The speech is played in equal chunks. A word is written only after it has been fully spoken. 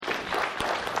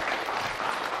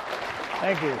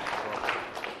Thank you.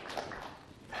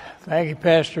 Thank you,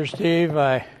 Pastor Steve.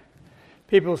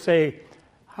 People say,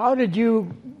 how did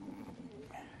you,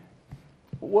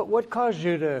 what caused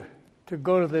you to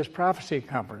go to this prophecy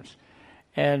conference?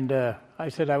 And I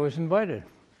said I was invited.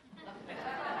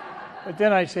 But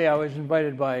then I say I was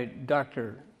invited by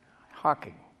Dr.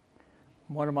 Hocking,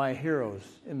 one of my heroes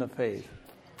in the faith,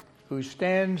 who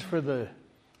stands for the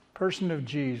person of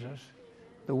Jesus,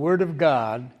 the Word of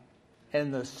God,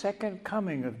 and the second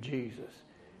coming of Jesus.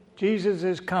 Jesus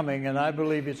is coming, and I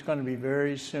believe it's going to be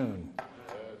very soon.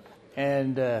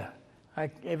 And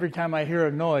every time I hear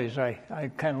a noise, I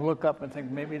kind of look up and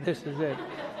think, maybe this is it.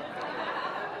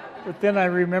 But then I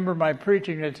remember my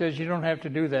preaching that says you don't have to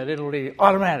do that. It'll be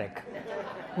automatic.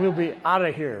 We'll be out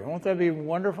of here. Won't that be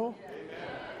wonderful?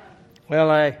 Well,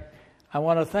 I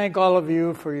want to thank all of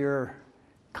you for your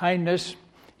kindness.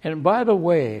 And by the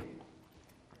way,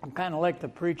 I'm kind of like the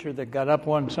preacher that got up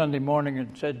one Sunday morning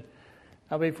and said,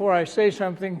 now before I say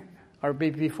something, or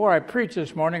before I preach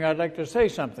this morning, I'd like to say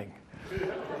something.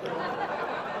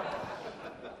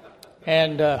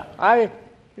 And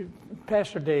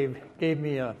Pastor Dave gave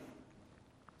me a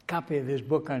copy of his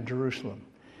book on Jerusalem.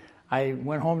 I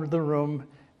went home to the room,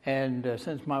 and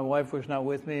since my wife was not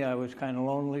with me, I was kind of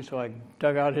lonely, so I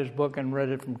dug out his book and read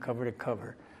it from cover to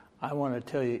cover. I want to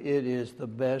tell you, it is the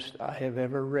best I have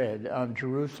ever read on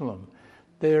Jerusalem.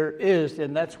 There is,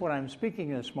 and that's what I'm speaking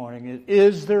this morning,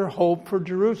 is there hope for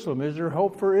Jerusalem? Is there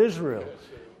hope for Israel?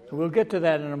 We'll get to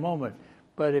that in a moment.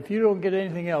 But if you don't get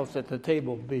anything else at the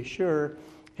table, be sure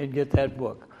and get that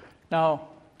book. Now,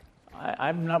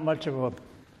 I'm not much of a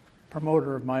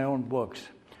promoter of my own books.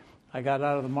 I got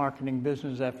out of the marketing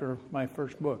business after my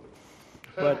first book.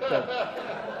 But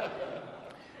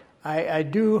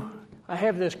I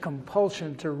have this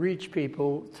compulsion to reach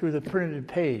people through the printed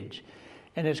page.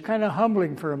 And it's kind of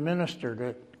humbling for a minister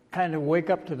to kind of wake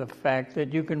up to the fact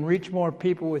that you can reach more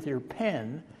people with your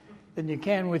pen than you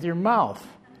can with your mouth.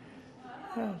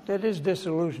 That is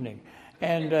disillusioning.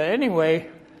 And anyway,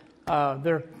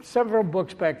 there are several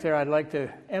books back there I'd like to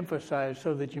emphasize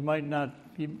so that you might not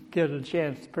get a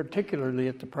chance, particularly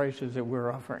at the prices that we're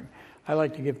offering. I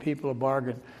like to give people a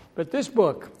bargain. But this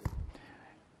book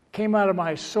came out of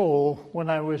my soul when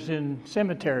I was in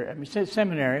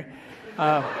seminary.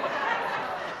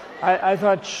 I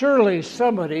thought surely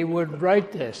somebody would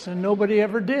write this, and nobody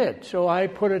ever did. So I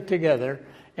put it together.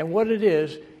 And what it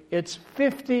is, it's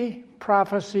 50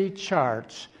 prophecy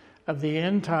charts of the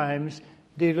end times.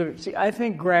 I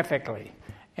think graphically.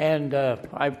 And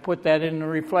I put that in the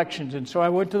reflections. And so I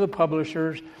went to the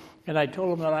publishers, and I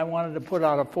told them that I wanted to put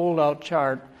out a fold-out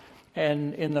chart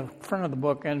and in the front of the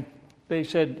book, and they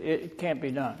said it can't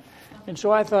be done. And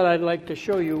so I thought I'd like to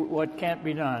show you what can't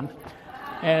be done.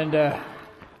 And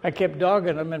I kept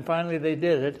dogging them, and finally they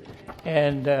did it.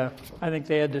 And I think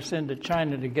they had to send to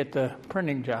China to get the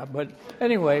printing job. But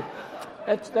anyway,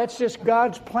 that's just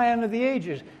God's plan of the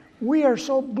ages. We are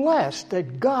so blessed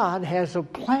that God has a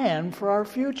plan for our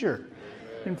future.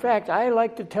 In fact, I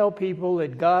like to tell people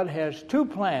that God has two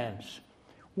plans.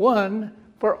 One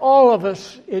for all of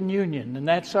us in union, and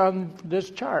that's on this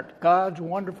chart. God's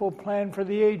wonderful plan for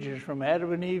the ages, from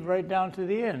Adam and Eve right down to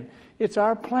the end. It's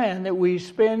our plan that we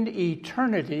spend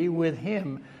eternity with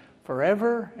Him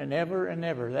forever and ever and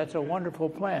ever. That's a wonderful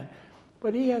plan.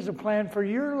 But He has a plan for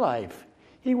your life.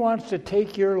 He wants to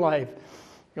take your life.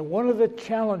 And one of the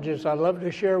challenges I love to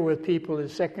share with people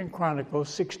is 2 Chronicles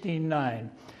 16:9.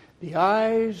 The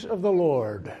eyes of the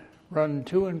Lord run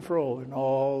to and fro in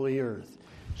all the earth,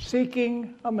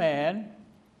 seeking a man,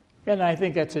 and I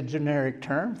think that's a generic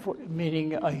term,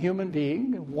 meaning a human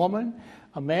being, a woman,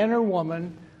 a man or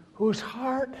woman, whose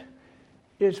heart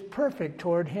is perfect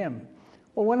toward Him.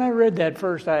 Well, when I read that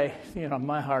first,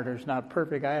 my heart is not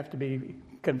perfect. I have to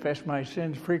confess my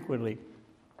sins frequently.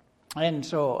 And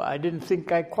so I didn't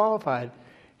think I qualified.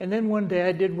 And then one day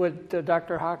I did what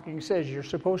Dr. Hocking says. You're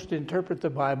supposed to interpret the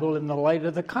Bible in the light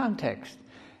of the context.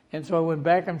 And so I went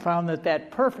back and found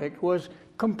that perfect was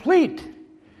complete.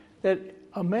 That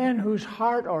a man whose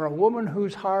heart or a woman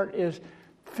whose heart is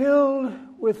filled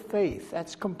with faith,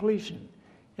 that's completion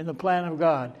in the plan of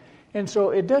God. And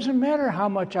so it doesn't matter how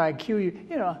much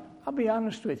IQ I'll be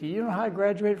honest with you. You know how I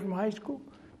graduated from high school?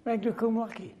 Magna cum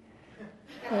laude.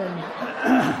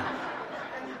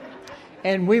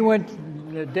 And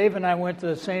Dave and I went to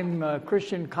the same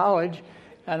Christian college,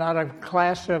 and out of a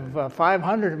class of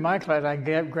 500 in my class, I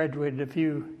graduated a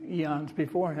few eons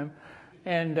before him,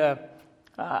 and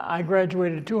I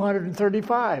graduated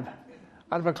 235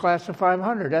 out of a class of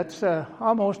 500. That's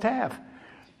almost half.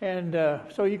 And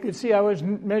so you could see I was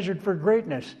measured for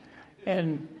greatness.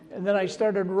 And then I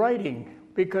started writing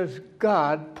because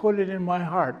God put it in my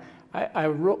heart. I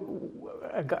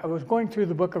was going through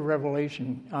the book of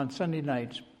Revelation on Sunday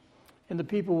nights, and the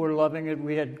people were loving it.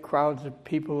 We had crowds of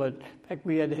people. In fact,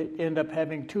 we had to end up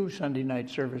having 2 Sunday night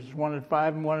services, one at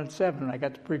 5 and one at 7. I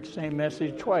got to preach the same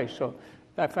message twice, so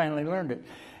I finally learned it.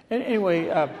 And anyway,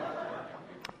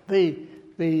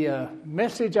 the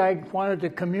message I wanted to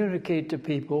communicate to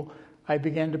people, I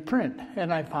began to print,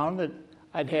 and I found that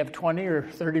I'd have 20 or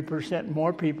 30%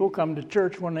 more people come to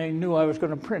church when they knew I was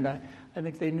going to print. I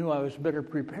think they knew I was better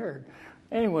prepared.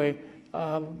 Anyway,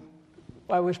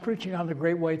 I was preaching on the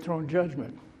Great White Throne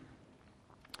Judgment.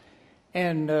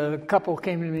 And a couple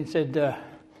came to me and said,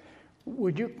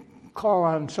 would you call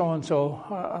on so-and-so?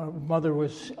 Our mother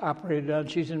was operated on.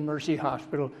 She's in Mercy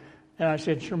Hospital. And I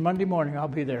said, sure, Monday morning I'll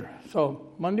be there. So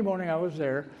Monday morning I was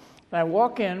there. And I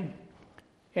walk in,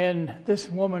 and this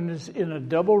woman is in a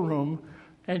double room.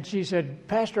 And she said,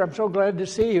 Pastor, I'm so glad to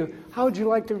see you. How would you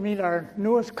like to meet our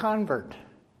newest convert?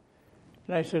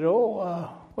 And I said,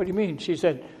 what do you mean? She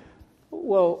said,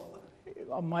 well,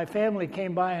 my family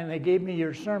came by and they gave me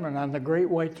your sermon on the Great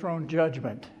White Throne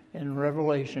Judgment in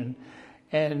Revelation.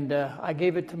 And I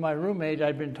gave it to my roommate.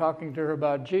 I'd been talking to her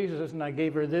about Jesus, and I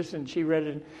gave her this, and she read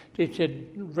it. She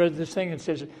said, read this thing and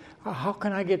says, how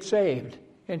can I get saved?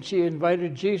 And she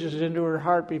invited Jesus into her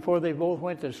heart before they both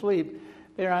went to sleep.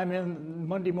 There I'm in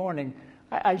Monday morning.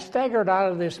 I staggered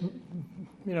out of this,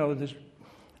 this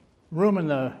room in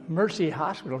the Mercy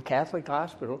Hospital, Catholic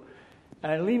hospital,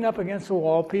 and I lean up against the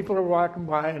wall. People are walking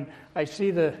by, and I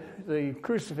see the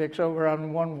crucifix over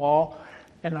on one wall,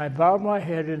 and I bowed my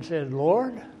head and said,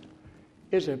 Lord,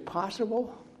 is it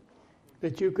possible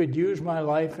that you could use my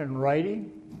life in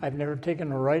writing? I've never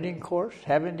taken a writing course,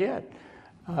 haven't yet,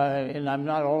 and I'm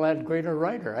not all that great a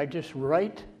writer. I just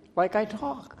write like I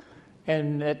talk.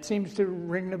 And that seems to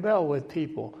ring the bell with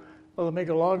people. Well, to make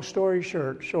a long story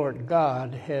short,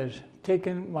 God has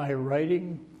taken my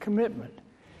writing commitment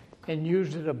and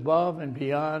used it above and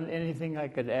beyond anything I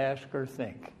could ask or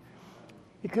think.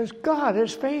 Because God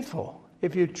is faithful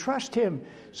if you trust Him.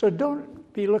 So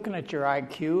don't be looking at your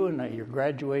IQ and your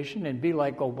graduation and be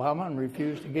like Obama and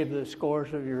refuse to give the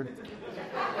scores of your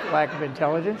lack of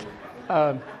intelligence.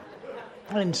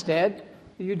 Instead,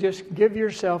 you just give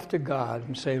yourself to God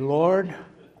and say, Lord,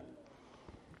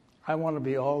 I want to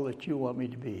be all that you want me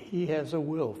to be. He has a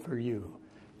will for you.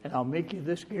 And I'll make you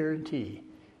this guarantee.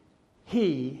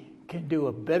 He can do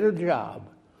a better job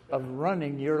of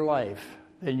running your life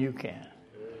than you can.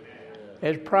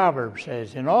 As Proverbs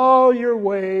says, in all your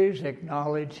ways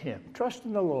acknowledge Him. Trust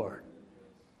in the Lord.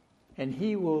 And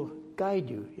He will guide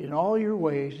you. In all your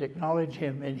ways acknowledge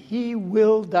Him. And He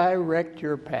will direct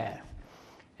your path.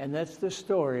 And that's the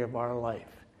story of our life.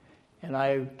 And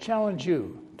I challenge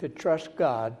you to trust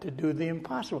God to do the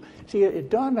impossible. See,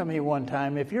 it dawned on me one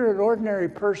time, if you're an ordinary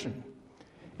person,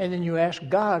 and then you ask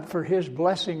God for His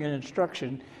blessing and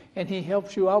instruction, and He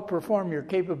helps you outperform your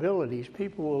capabilities,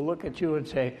 people will look at you and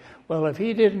say, well, if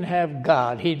He didn't have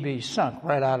God, He'd be sunk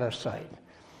right out of sight.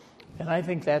 And I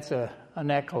think that's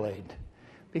an accolade,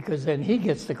 because then He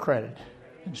gets the credit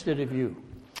instead of you.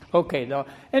 Okay, now,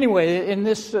 anyway, in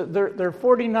this, there are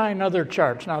 49 other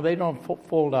charts. Now, they don't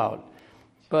fold out,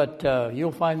 but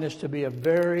you'll find this to be a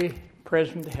very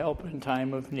present help in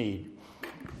time of need.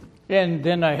 And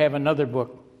then I have another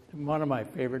book, one of my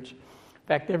favorites. In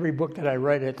fact, every book that I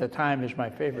write at the time is my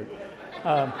favorite.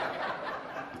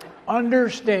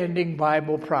 Understanding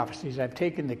Bible Prophecies. I've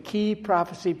taken the key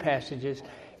prophecy passages,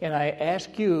 and I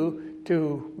ask you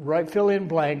to fill in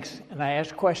blanks, and I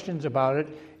ask questions about it.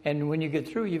 And when you get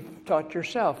through, you've taught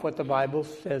yourself what the Bible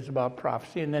says about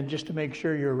prophecy. And then just to make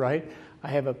sure you're right, I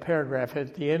have a paragraph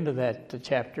at the end of that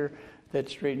chapter that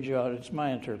straightens you out. It's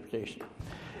my interpretation.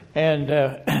 And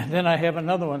then I have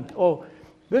another one. Oh,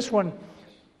 this one,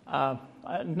 a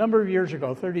number of years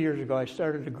ago, 30 years ago, I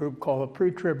started a group called the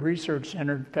Pre-Trib Research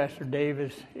Center. Pastor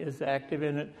Dave is active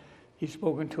in it. He's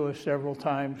spoken to us several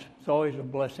times. It's always a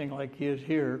blessing like he is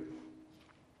here.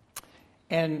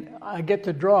 And I get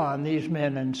to draw on these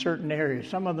men in certain areas.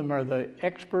 Some of them are the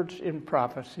experts in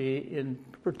prophecy,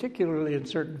 particularly in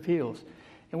certain fields.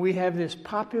 And we have this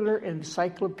popular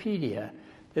encyclopedia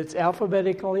that's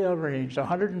alphabetically arranged,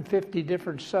 150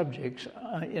 different subjects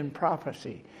in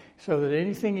prophecy. So that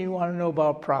anything you want to know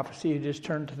about prophecy, you just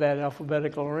turn to that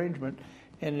alphabetical arrangement,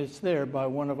 and it's there by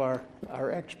one of our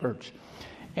experts.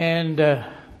 And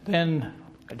then,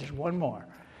 just one more.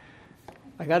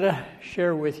 I got to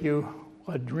share with you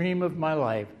a dream of my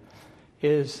life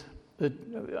is that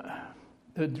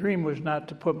the dream was not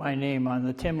to put my name on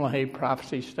the Tim LaHaye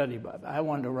Prophecy Study Bible. I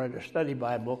wanted to write a study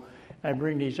Bible. I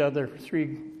bring these other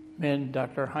 3 men,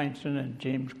 Dr. Heinzen and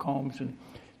James Combs and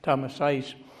Thomas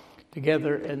Ice,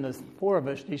 together, and the four of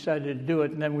us decided to do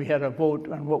it, and then we had a vote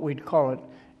on what we'd call it,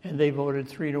 and they voted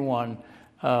 3-1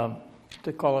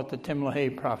 to call it the Tim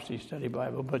LaHaye Prophecy Study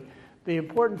Bible. But the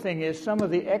important thing is some of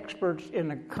the experts in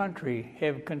the country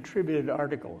have contributed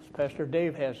articles. Pastor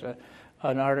Dave has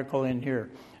an article in here,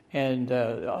 and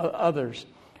others,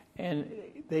 and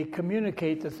they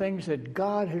communicate the things that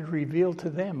God had revealed to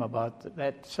them about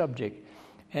that subject.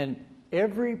 And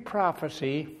every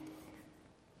prophecy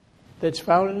that's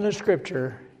found in the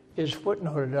Scripture is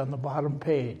footnoted on the bottom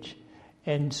page.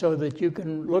 And so that you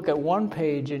can look at one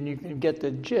page and you can get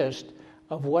the gist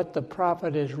of what the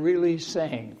prophet is really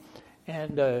saying.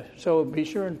 And so be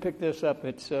sure and pick this up.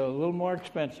 It's a little more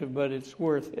expensive, but it's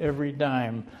worth every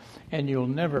dime. And you'll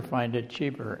never find it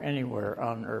cheaper anywhere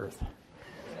on earth.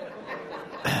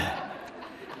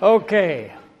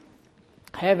 Okay.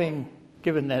 Having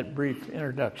given that brief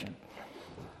introduction,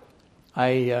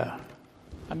 I'm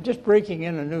just breaking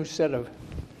in a new set of...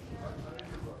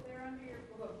 They're under your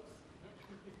books.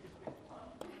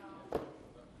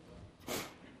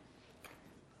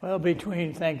 Well,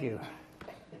 between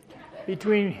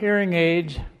hearing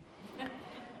aids,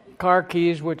 car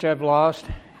keys, which I've lost,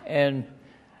 and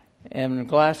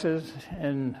glasses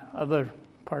and other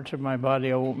parts of my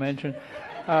body I won't mention,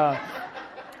 I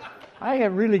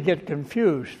really get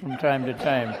confused from time to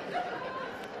time.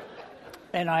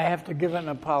 And I have to give an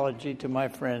apology to my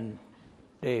friend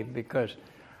Dave, because,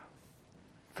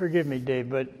 forgive me, Dave,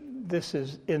 but this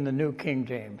is in the New King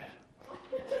James.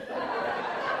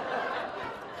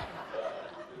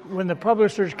 When the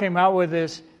publishers came out with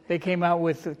this, they came out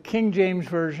with the King James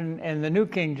Version and the New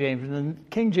King James. And the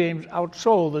King James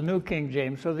outsold the New King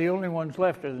James, so the only ones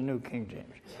left are the New King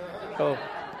James. So,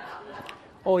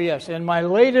 oh yes, and my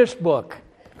latest book,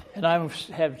 and I've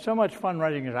had so much fun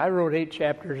writing it. I wrote 8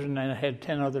 chapters and then I had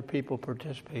 10 other people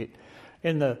participate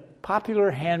in the Popular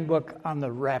Handbook on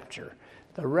the Rapture.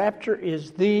 The rapture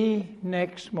is the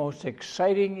next most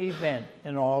exciting event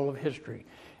in all of history.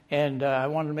 And I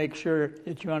want to make sure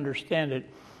that you understand it.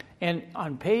 And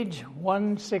on page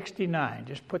 169,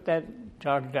 just put that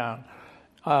jog down,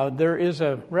 there is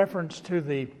a reference to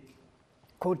the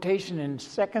quotation in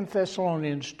 2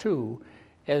 Thessalonians 2,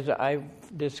 as I've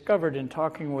discovered in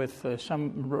talking with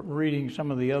reading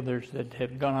some of the others that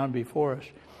have gone on before us,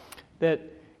 that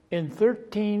in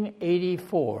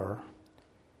 1384,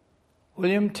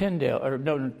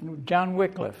 John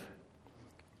Wycliffe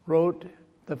wrote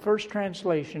the first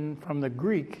translation from the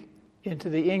Greek into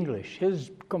the English. His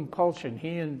compulsion,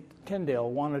 he and Tyndale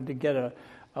wanted to get a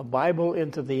Bible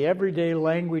into the everyday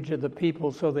language of the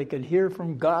people so they could hear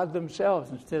from God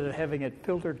themselves instead of having it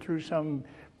filtered through some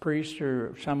priest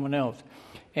or someone else.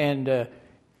 And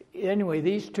anyway,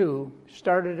 these two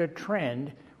started a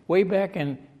trend way back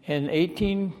in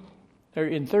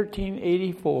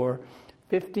 1384,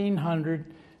 1500.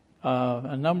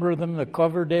 A number of them, the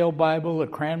Coverdale Bible, the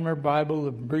Cranmer Bible,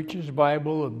 the Breeches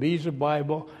Bible, the Beza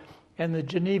Bible, and the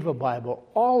Geneva Bible,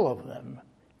 all of them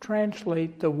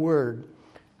translate the word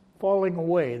falling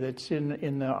away that's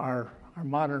in our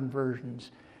modern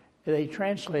versions. They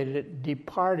translated it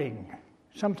departing,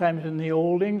 sometimes in the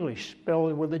Old English,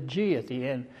 spelled with a G at the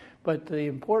end. But the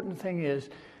important thing is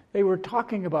they were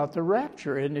talking about the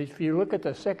rapture. And if you look at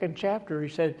the second chapter, he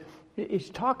said, he's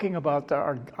talking about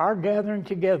our gathering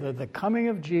together, the coming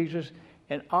of Jesus,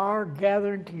 and our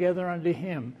gathering together unto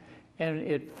him. And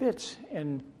it fits,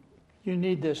 and you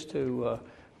need this to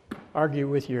argue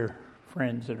with your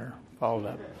friends that are followed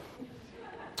up.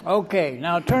 Okay,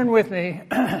 now turn with me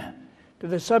to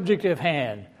the subject at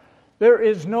hand. There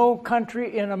is no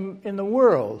country in the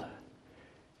world,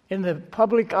 in the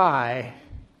public eye,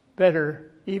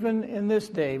 better, even in this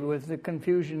day with the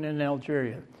confusion in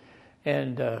Algeria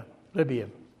and Libya,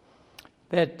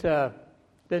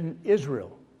 than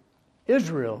Israel.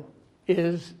 Israel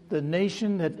is the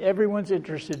nation that everyone's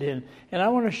interested in. And I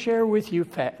want to share with you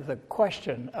the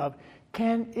question of,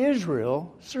 can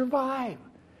Israel survive?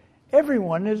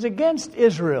 Everyone is against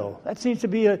Israel. That seems to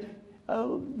be a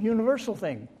universal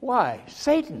thing. Why?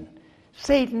 Satan.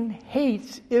 Satan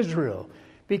hates Israel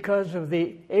because of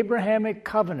the Abrahamic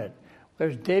covenant.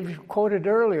 As Dave quoted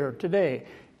earlier today,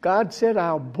 God said,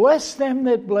 I'll bless them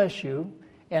that bless you,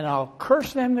 and I'll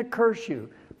curse them that curse you.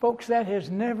 Folks, that has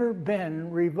never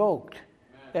been revoked.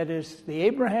 That is the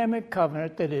Abrahamic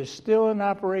covenant that is still in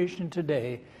operation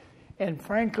today. And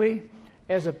frankly,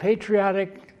 as a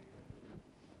patriotic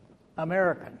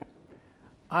American,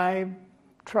 I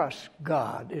trust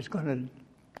God is going to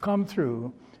come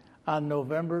through on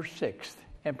November 6th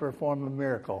and perform a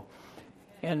miracle.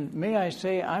 And may I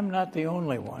say, I'm not the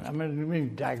only one. I'm going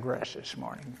to digress this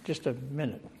morning. Just a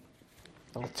minute.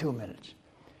 Well, 2 minutes.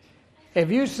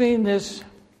 Have you seen this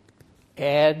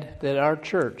ad that our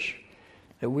church,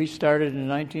 that we started in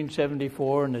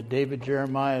 1974 and that David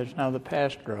Jeremiah is now the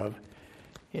pastor of,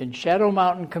 in Shadow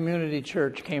Mountain Community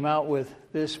Church, came out with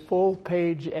this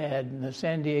full-page ad in the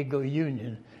San Diego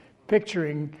Union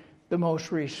picturing the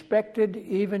most respected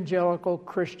evangelical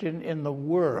Christian in the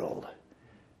world,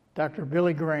 Dr.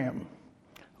 Billy Graham,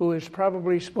 who has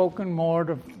probably spoken more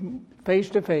to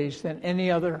face than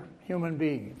any other human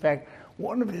being. In fact,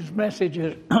 one of his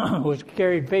messages was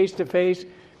carried face-to-face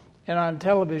and on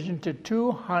television to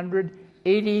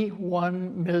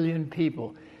 281 million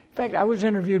people. In fact, I was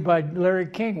interviewed by Larry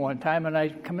King one time, and I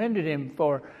commended him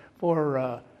for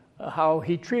how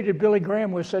he treated Billy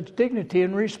Graham with such dignity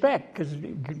and respect, because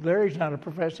Larry's not a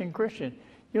professing Christian.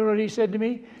 You know what he said to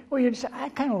me? Well, he said, I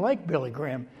kind of like Billy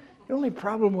Graham. The only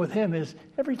problem with him is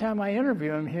every time I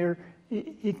interview him here,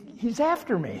 he's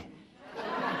after me.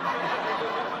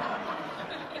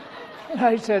 And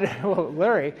I said, well,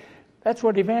 Larry, that's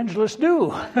what evangelists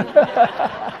do.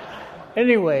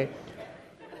 Anyway,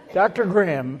 Dr.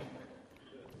 Graham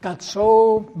got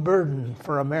so burdened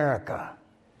for America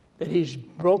that he's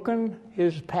broken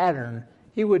his pattern.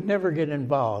 He would never get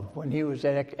involved when he was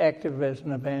active as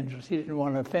an evangelist. He didn't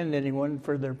want to offend anyone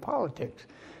for their politics.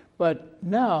 But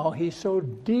now he's so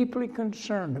deeply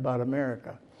concerned about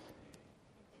America.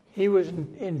 He was,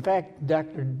 in fact,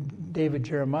 Dr. David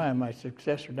Jeremiah, my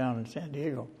successor down in San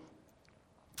Diego,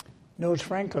 knows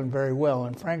Franklin very well.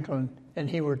 And Franklin and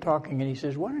he were talking, and he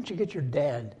says, why don't you get your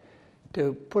dad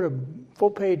to put a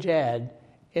full-page ad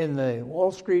in the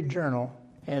Wall Street Journal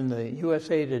and the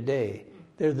USA Today.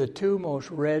 They're the two most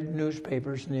read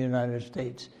newspapers in the United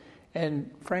States.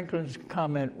 And Franklin's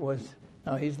comment was,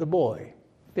 now he's the boy,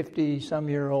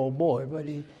 50-some-year-old boy, but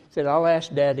he said, I'll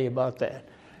ask Daddy about that.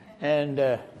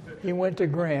 And he went to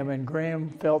Graham, and Graham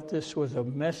felt this was a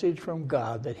message from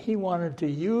God, that he wanted to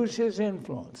use his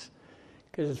influence.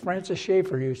 Because as Francis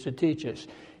Schaeffer used to teach us,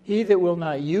 he that will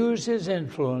not use his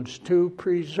influence to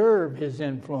preserve his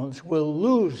influence will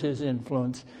lose his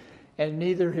influence, and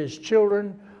neither his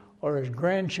children or his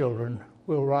grandchildren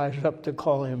will rise up to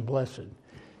call him blessed.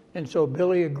 And so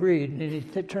Billy agreed, and he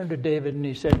turned to David and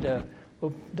he said,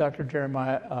 well, Dr.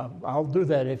 Jeremiah, I'll do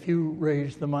that if you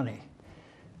raise the money.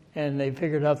 And they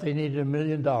figured out they needed $1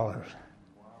 million.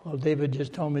 Well, David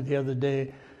just told me the other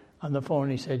day on the phone,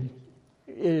 he said,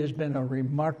 it has been a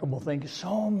remarkable thing.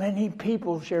 So many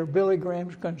people share Billy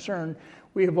Graham's concern.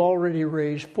 We have already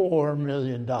raised $4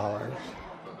 million.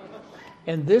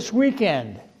 And this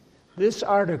weekend, this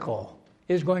article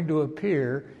is going to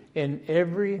appear in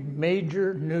every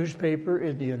major newspaper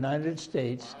in the United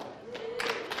States.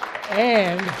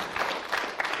 And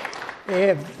they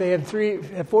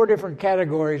have four different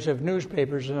categories of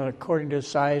newspapers according to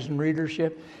size and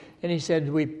readership. And he said,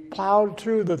 we plowed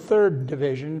through the third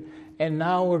division, and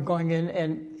now we're going in,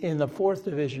 and in the fourth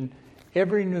division,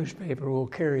 every newspaper will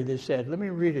carry this ad. Let me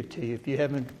read it to you if you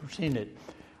haven't seen it.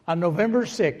 On November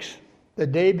 6th, the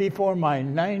day before my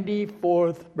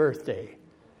 94th birthday,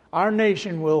 our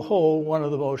nation will hold one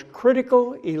of the most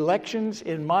critical elections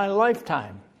in my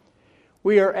lifetime.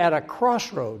 We are at a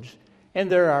crossroads,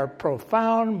 and there are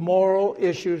profound moral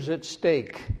issues at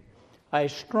stake. I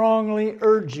strongly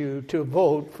urge you to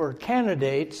vote for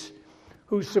candidates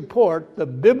who support the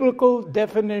biblical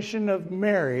definition of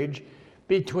marriage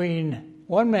between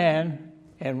one man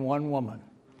and one woman,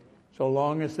 so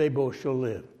long as they both shall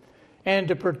live, and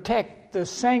to protect the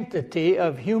sanctity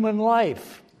of human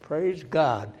life. Praise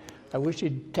God. I wish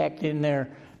he'd tacked in there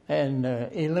and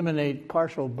eliminate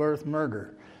partial birth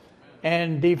murder.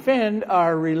 And defend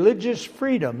our religious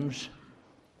freedoms,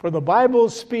 for the Bible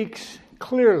speaks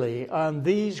clearly on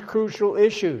these crucial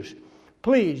issues.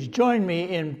 Please join me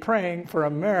in praying for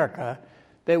America,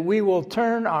 that we will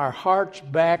turn our hearts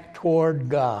back toward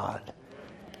God.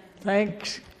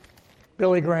 Thanks,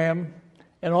 Billy Graham,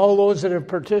 and all those that have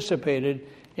participated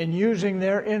in using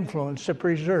their influence to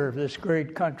preserve this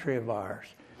great country of ours.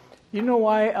 You know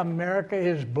why America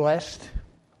is blessed?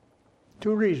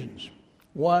 2 reasons.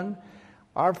 One,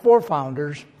 our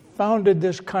forefathers founded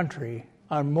this country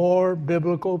on more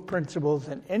biblical principles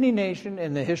than any nation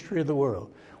in the history of the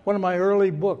world. One of my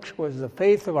early books was The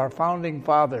Faith of Our Founding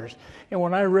Fathers. And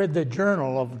when I read the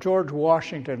journal of George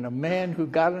Washington, a man who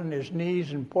got on his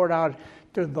knees and poured out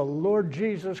to the Lord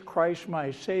Jesus Christ,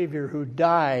 my Savior, who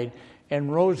died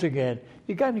and rose again,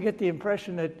 you got to get the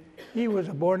impression that he was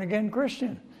a born-again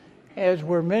Christian, as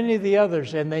were many of the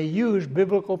others, and they used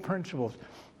biblical principles.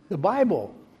 The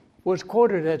Bible was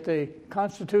quoted at the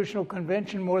Constitutional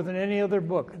Convention more than any other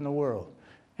book in the world.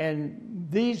 And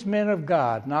these men of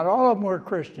God, not all of them were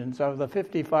Christians. Of the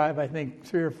 55, I think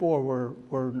 3 or 4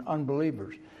 were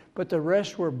unbelievers. But the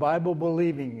rest were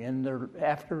Bible-believing, and their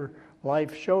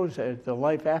afterlife shows it, the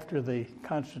life after the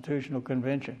Constitutional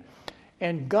Convention.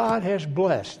 And God has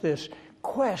blessed this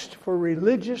quest for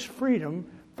religious freedom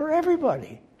for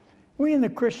everybody. We in the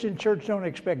Christian church don't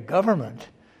expect government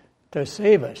to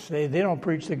save us. They don't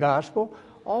preach the gospel.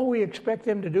 All we expect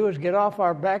them to do is get off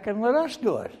our back and let us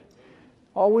do it.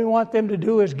 All we want them to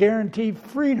do is guarantee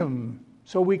freedom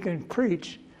so we can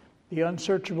preach the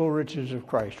unsearchable riches of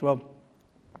Christ. Well,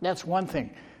 that's one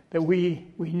thing that we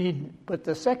need. But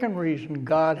the second reason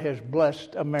God has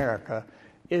blessed America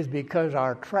is because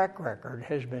our track record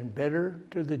has been better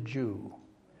to the Jew,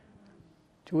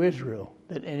 to Israel,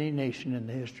 than any nation in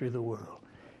the history of the world.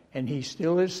 And he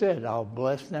still has said, I'll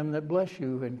bless them that bless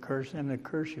you and curse them that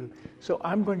curse you. So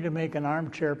I'm going to make an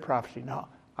armchair prophecy. Now,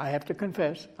 I have to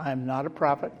confess, I am not a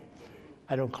prophet.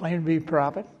 I don't claim to be a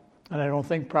prophet. And I don't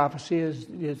think prophecy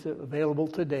is available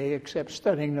today except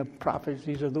studying the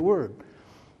prophecies of the Word.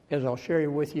 As I'll share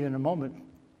with you in a moment,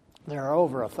 there are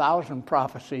over 1,000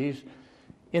 prophecies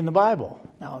in the Bible.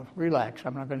 Now, relax,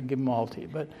 I'm not going to give them all to you.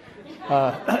 But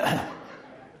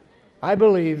I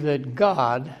believe that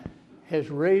God has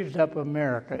raised up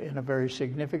America in a very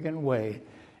significant way.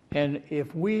 And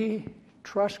if we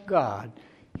trust God,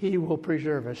 He will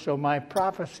preserve us. So my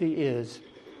prophecy is,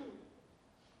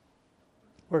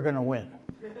 we're going to win.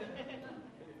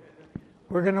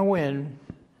 We're going to win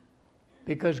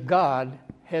because God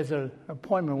has an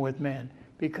appointment with men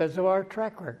because of our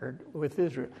track record with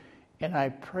Israel. And I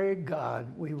pray God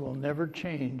we will never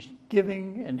change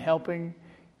giving and helping.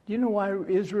 Do you know why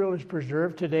Israel is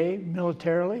preserved today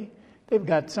militarily? They've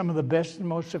got some of the best and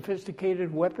most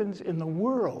sophisticated weapons in the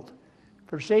world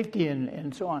for safety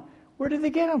and so on. Where did they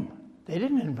get them? They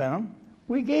didn't invent them.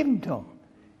 We gave them to them.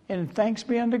 And thanks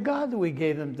be unto God that we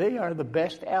gave them. They are the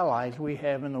best allies we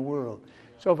have in the world.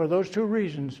 So for those two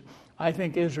reasons, I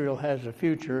think Israel has a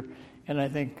future. And I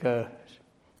think,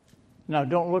 now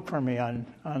don't look for me on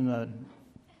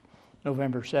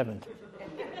November 7th.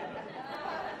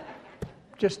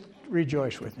 Just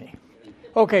rejoice with me.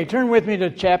 Okay, turn with me to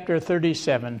chapter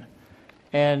 37.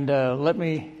 And let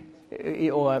me,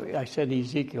 I said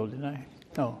Ezekiel, didn't I?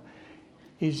 No.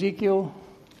 Ezekiel,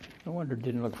 no wonder it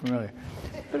didn't look familiar.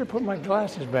 Better put my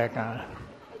glasses back on.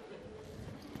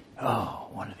 Oh,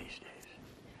 one of these days.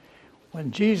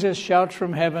 When Jesus shouts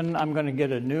from heaven, I'm going to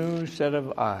get a new set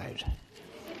of eyes.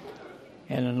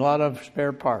 And a lot of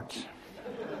spare parts.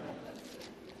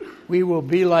 We will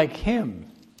be like Him.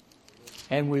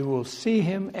 And we will see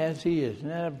Him as He is. Isn't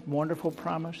that a wonderful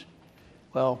promise?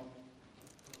 Well,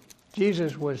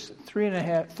 Jesus was 33 and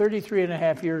a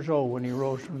half years old when He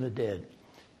rose from the dead.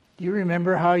 Do you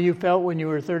remember how you felt when you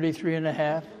were 33 and a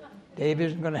half? Dave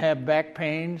isn't going to have back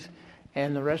pains,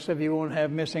 and the rest of you won't have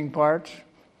missing parts.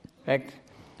 In fact,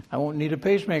 I won't need a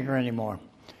pacemaker anymore.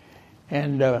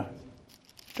 And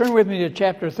turn with me to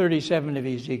chapter 37 of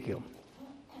Ezekiel.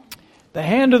 The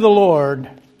hand of the Lord,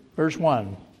 verse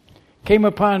 1, came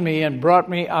upon me and brought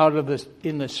me out of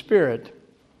in the spirit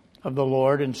of the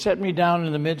Lord and set me down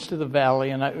in the midst of the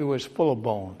valley, and it was full of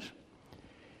bones.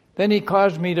 Then He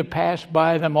caused me to pass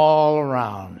by them all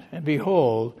around, and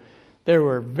behold, there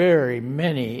were very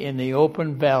many in the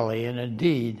open valley, and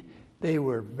indeed they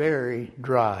were very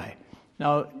dry.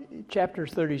 Now,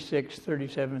 chapters 36,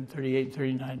 37, 38,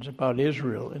 39 is about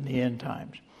Israel in the end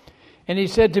times. And He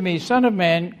said to me, Son of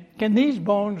man, can these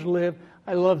bones live?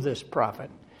 I love this prophet.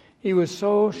 He was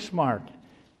so smart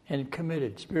and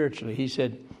committed spiritually. He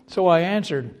said, so I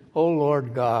answered, O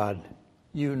Lord God,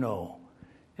 you know.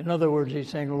 In other words, he's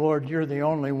saying, Lord, you're the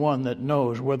only one that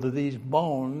knows whether these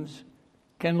bones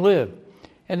can live.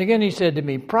 And again He said to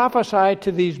me, prophesy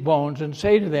to these bones and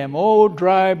say to them, O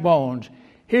dry bones,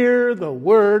 hear the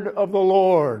word of the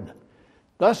Lord.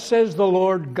 Thus says the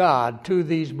Lord God to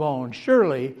these bones,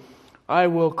 surely I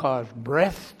will cause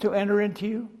breath to enter into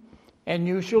you, and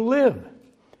you shall live.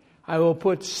 I will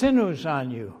put sinews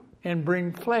on you and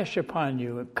bring flesh upon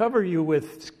you, and cover you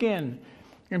with skin,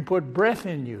 and put breath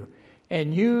in you,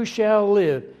 and you shall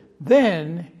live.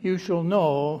 Then you shall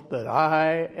know that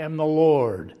I am the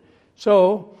Lord.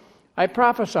 So I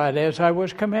prophesied as I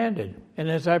was commanded. And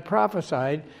as I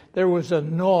prophesied, there was a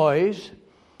noise,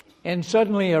 and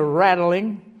suddenly a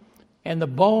rattling, and the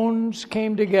bones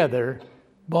came together,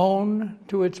 bone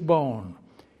to its bone.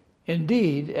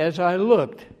 Indeed, as I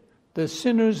looked, the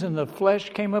sinews and the flesh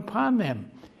came upon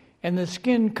them, and the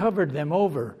skin covered them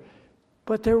over.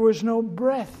 But there was no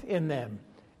breath in them.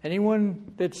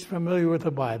 Anyone that's familiar with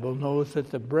the Bible knows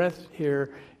that the breath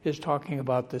here is talking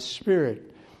about the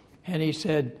Spirit. And he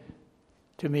said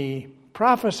to me,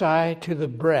 prophesy to the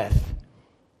breath.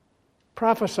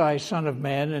 Prophesy, Son of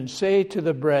Man, and say to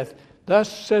the breath,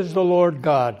 thus says the Lord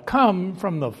God, come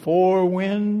from the four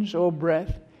winds, O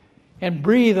breath, and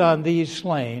breathe on these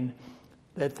slain,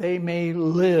 that they may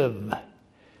live.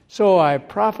 So I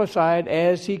prophesied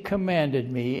as he commanded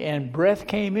me, and breath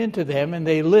came into them, and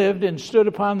they lived and stood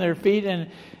upon their feet, and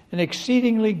an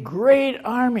exceedingly great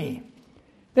army.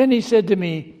 Then he said to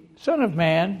me, Son of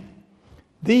man,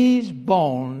 these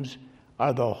bones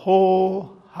are the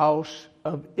whole house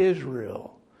of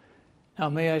Israel. Now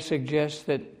may I suggest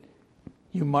that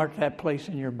you mark that place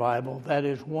in your Bible. That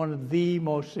is one of the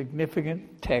most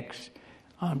significant texts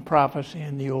on prophecy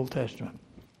in the Old Testament.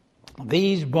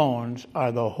 These bones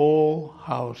are the whole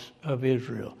house of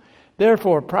Israel.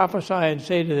 Therefore prophesy and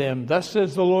say to them, thus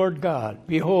says the Lord God,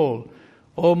 behold,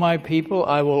 O my people,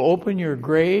 I will open your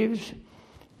graves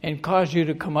and cause you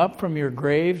to come up from your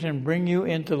graves and bring you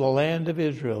into the land of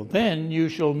Israel. Then you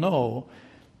shall know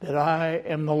that I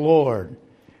am the Lord,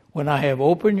 when I have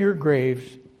opened your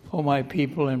graves, O my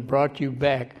people, and brought you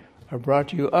back, or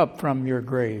brought you up from your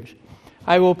graves.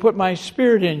 I will put my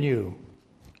spirit in you.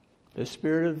 The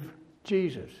Spirit of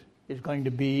Jesus is going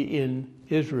to be in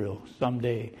Israel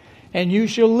someday. And you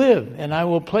shall live, and I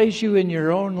will place you in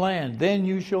your own land. Then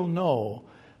you shall know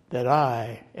that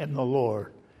I am the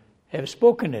Lord. Have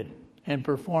spoken it and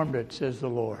performed it, says the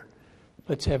Lord.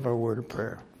 Let's have our word of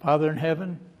prayer. Father in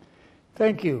heaven,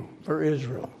 thank you for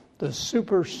Israel, the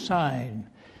super sign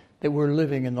that we're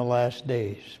living in the last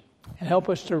days. And help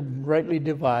us to rightly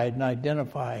divide and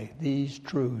identify these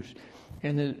truths.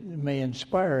 And it may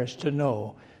inspire us to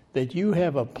know that you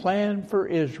have a plan for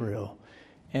Israel.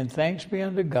 And thanks be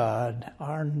unto God,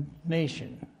 our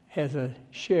nation has a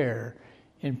share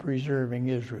in preserving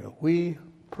Israel. We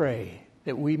pray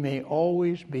that we may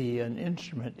always be an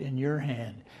instrument in your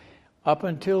hand up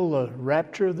until the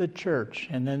rapture of the church,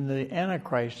 and then the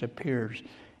Antichrist appears,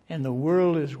 and the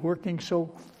world is working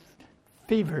so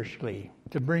feverishly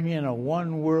to bring in a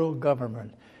one world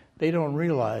government. They don't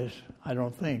realize, I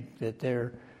don't think, that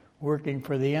they're working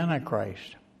for the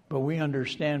Antichrist. But we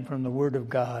understand from the Word of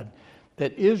God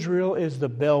that Israel is the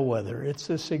bellwether. It's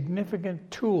a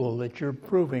significant tool that you're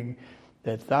proving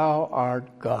that thou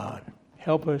art God.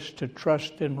 Help us to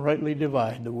trust and rightly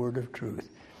divide the word of truth.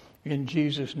 In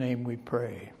Jesus' name we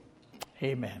pray.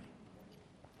 Amen.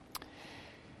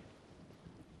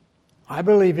 I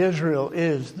believe Israel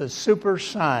is the super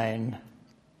sign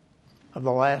of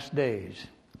the last days.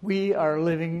 We are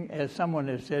living, as someone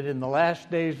has said, in the last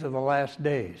days of the last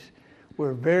days.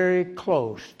 We're very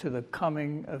close to the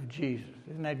coming of Jesus.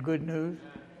 Isn't that good news?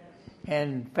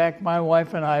 And in fact, my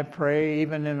wife and I pray,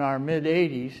 even in our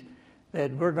mid-80s,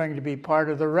 that we're going to be part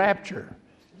of the rapture.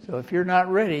 So if you're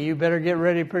not ready, you better get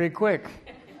ready pretty quick,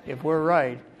 if we're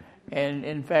right. And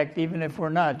in fact, even if we're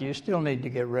not, you still need to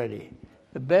get ready.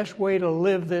 The best way to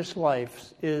live this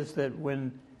life is that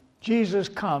when Jesus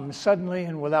comes suddenly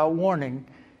and without warning,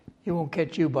 he won't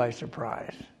catch you by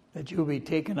surprise, that you'll be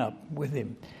taken up with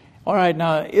him. All right,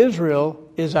 now Israel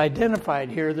is identified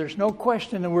here. There's no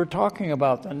question that we're talking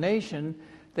about the nation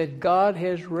that God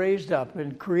has raised up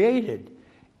and created.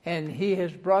 And he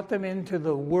has brought them into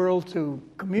the world to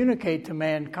communicate to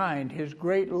mankind his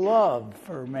great love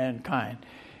for mankind.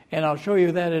 And I'll show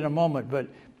you that in a moment. But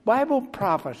Bible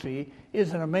prophecy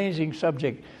is an amazing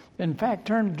subject. In fact,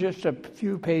 turn just a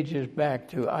few pages back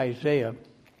to Isaiah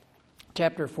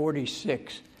chapter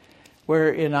 46,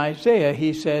 where in Isaiah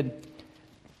he said,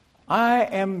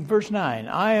 verse 9,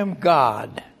 I am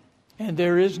God, and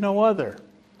there is no other.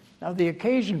 Now the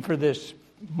occasion for this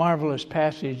marvelous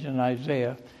passage in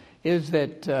Isaiah is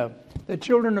that the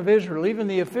children of Israel, even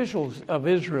the officials of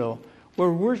Israel,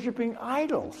 were worshiping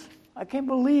idols. I can't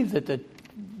believe that the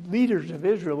leaders of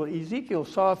Israel, Ezekiel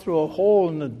saw through a hole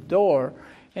in the door,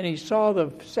 and he saw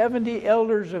the 70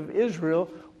 elders of Israel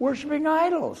worshiping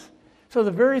idols. So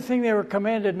the very thing they were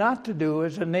commanded not to do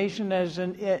as a nation, as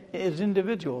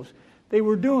individuals, they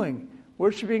were doing,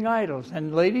 worshiping idols.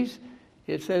 And ladies,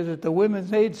 it says that the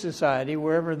Women's Aid Society,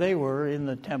 wherever they were in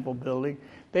the temple building,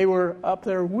 they were up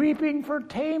there weeping for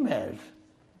Tammuz.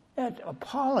 That's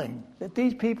appalling that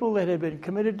these people that had been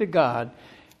committed to God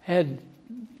had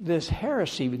this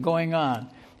heresy going on.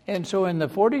 And so in the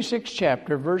 46th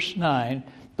chapter, verse 9,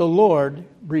 the Lord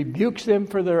rebukes them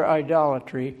for their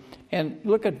idolatry. And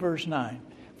look at verse 9.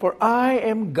 For I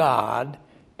am God,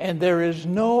 and there is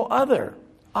no other.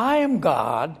 I am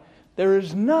God, there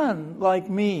is none like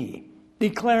me,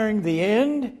 declaring the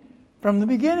end from the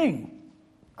beginning.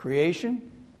 Creation,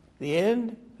 the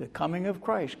end, the coming of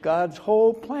Christ. God's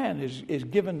whole plan is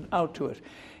given out to us.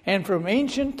 And from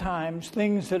ancient times,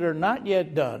 things that are not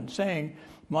yet done, saying,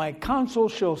 my counsel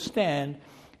shall stand,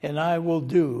 and I will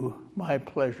do my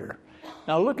pleasure.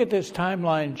 Now look at this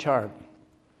timeline chart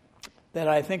that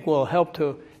I think will help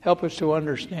us to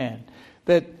understand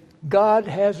that God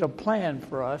has a plan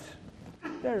for us.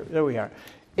 There we are.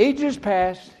 Ages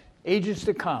past, ages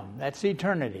to come. That's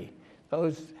eternity.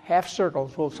 Those half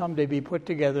circles will someday be put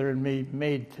together and be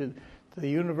made to the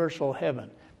universal heaven.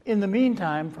 In the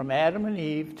meantime, from Adam and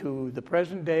Eve to the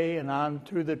present day and on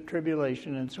through the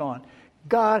tribulation and so on,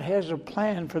 God has a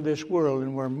plan for this world,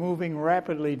 and we're moving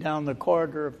rapidly down the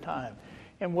corridor of time.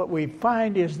 And what we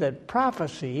find is that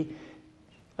prophecy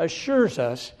assures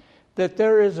us that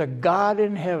there is a God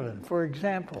in heaven. For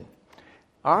example,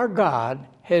 our God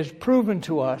has proven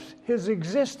to us his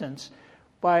existence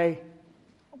by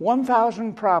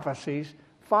 1,000 prophecies,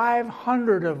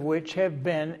 500 of which have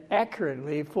been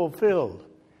accurately fulfilled.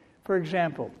 For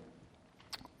example,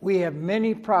 we have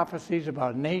many prophecies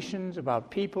about nations,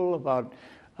 about people, about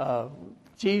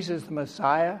Jesus the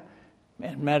Messiah.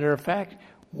 And matter of fact,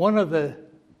 one of the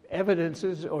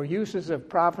evidences or uses of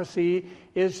prophecy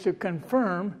is to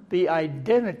confirm the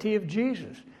identity of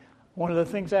Jesus. One of the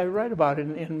things I write about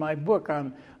in my book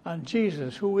on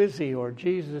Jesus, who is he, or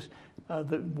Jesus,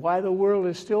 why the world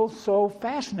is still so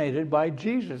fascinated by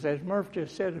Jesus, as Murph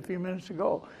just said a few minutes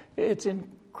ago. It's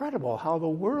incredible how the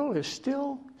world is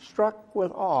still struck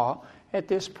with awe at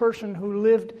this person who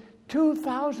lived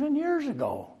 2,000 years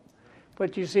ago.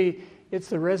 But you see, it's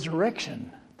the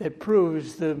resurrection that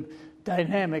proves the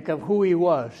dynamic of who he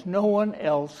was. No one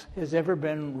else has ever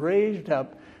been raised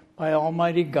up by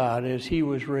Almighty God as he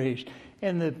was raised.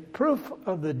 And the proof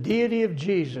of the deity of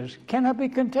Jesus cannot be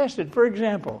contested. For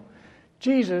example,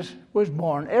 Jesus was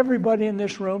born. Everybody in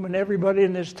this room and everybody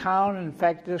in this town, and in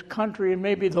fact this country and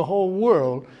maybe the whole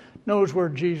world, knows where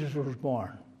Jesus was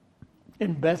born.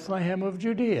 In Bethlehem of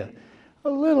Judea. A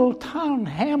little town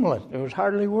hamlet. It was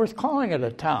hardly worth calling it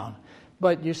a town.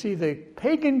 But you see, the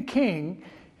pagan king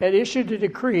had issued a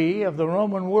decree of the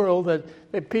Roman world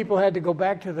that people had to go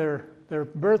back to their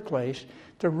birthplace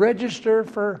to register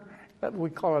for, we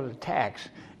call it a tax.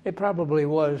 It probably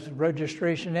was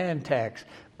registration and tax,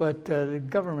 but the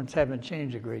governments haven't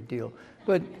changed a great deal.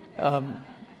 But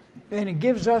and it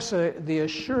gives us the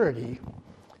assurity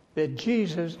that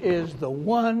Jesus is the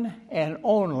one and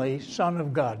only Son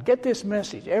of God. Get this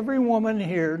message. Every woman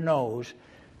here knows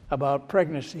about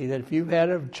pregnancy, that if you've had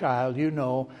a child, you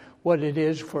know what it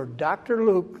is. For Dr.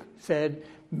 Luke said,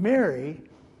 Mary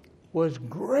was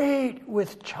great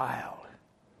with child.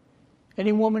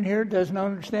 Any woman here doesn't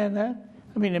understand that?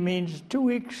 I mean, it means 2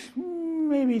 weeks,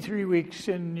 maybe 3 weeks,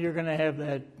 and you're going to have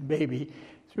that baby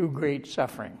through great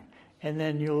suffering. And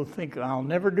then you'll think, I'll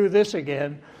never do this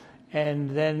again. And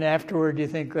then afterward you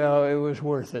think, well, it was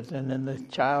worth it. And then the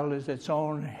child is its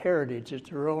own heritage. It's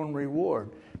her own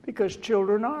reward. Because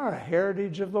children are a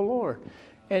heritage of the Lord.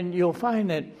 And you'll find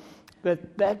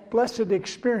that blessed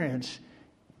experience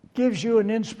gives you an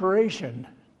inspiration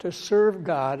to serve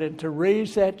God and to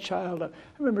raise that child up.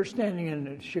 I remember standing in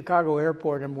the Chicago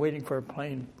airport. I'm waiting for a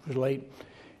plane. It was late.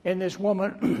 And this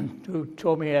woman who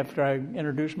told me after I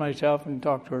introduced myself and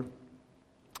talked to her,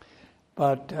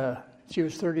 but she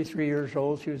was 33 years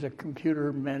old. She was a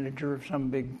computer manager of some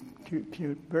big,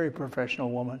 cute, very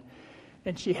professional woman.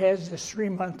 And she has this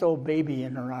 3-month-old baby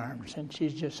in her arms, and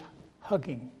she's just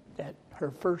hugging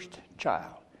her first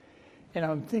child. And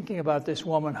I'm thinking about this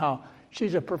woman, how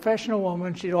she's a professional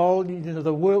woman. She's all,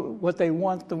 what they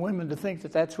want the women to think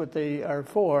that's what they are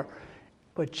for.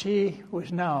 But she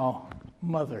was now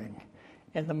mothering,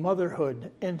 and the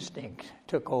motherhood instinct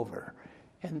took over.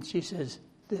 And she says,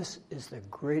 this is the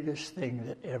greatest thing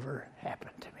that ever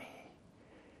happened to me.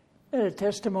 And a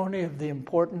testimony of the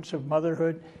importance of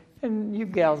motherhood. And you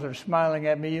gals are smiling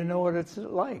at me. You know what it's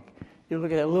like. You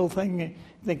look at that little thing and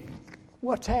think,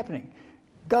 what's happening?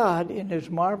 God, in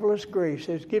his marvelous grace,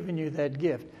 has given you that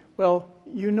gift. Well,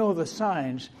 you know the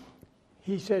signs.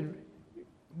 He said,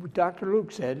 Dr.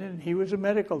 Luke said, and he was a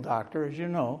medical doctor, as you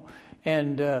know,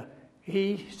 and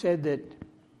he said that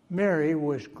Mary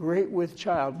was great with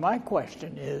child. My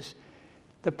question is,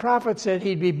 the prophet said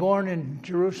he'd be born in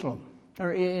Jerusalem,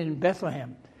 or in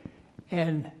Bethlehem,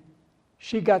 and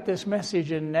she got this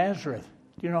message in Nazareth.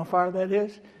 Do you know how far that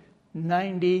is?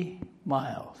 90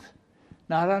 miles.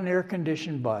 Not on an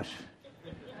air-conditioned bus,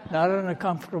 not on a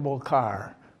comfortable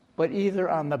car, but either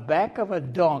on the back of a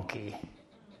donkey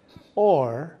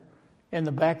or in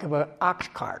the back of an ox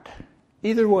cart.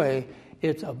 Either way,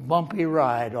 it's a bumpy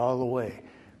ride all the way.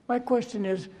 My question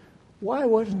is, why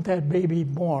wasn't that baby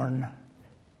born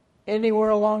anywhere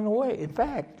along the way. In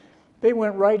fact, they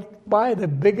went right by the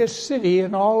biggest city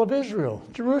in all of Israel,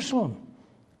 Jerusalem.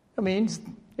 That means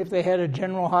if they had a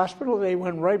general hospital, they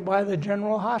went right by the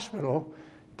general hospital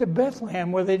to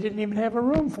Bethlehem, where they didn't even have a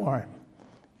room for him.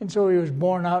 And so he was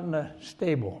born out in a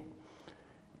stable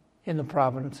in the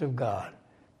providence of God.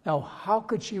 Now, how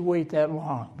could she wait that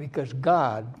long? Because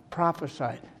God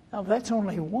prophesied. Now, that's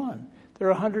only one.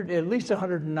 There are at least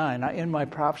 109. In my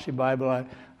prophecy Bible,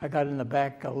 I got in the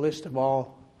back a list of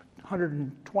all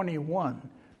 121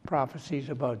 prophecies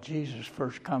about Jesus'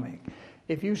 first coming.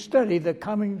 If you study the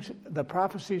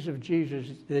prophecies of Jesus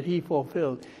that he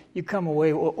fulfilled, you come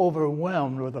away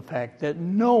overwhelmed with the fact that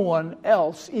no one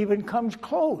else even comes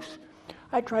close.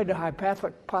 I tried to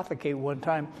hypothecate one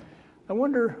time. I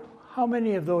wonder how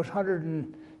many of those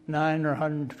 109 or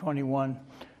 121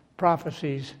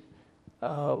 prophecies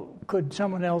could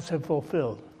someone else have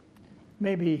fulfilled?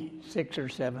 Maybe 6 or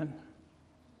 7.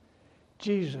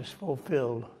 Jesus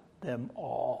fulfilled them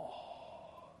all.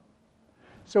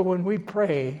 So when we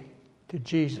pray to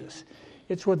Jesus,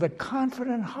 it's with a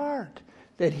confident heart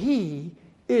that he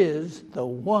is the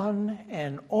one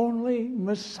and only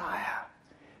Messiah.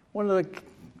 One of the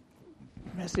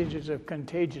messages of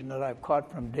contagion that I've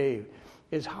caught from Dave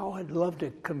is how I'd love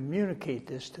to communicate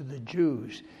this to the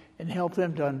Jews and help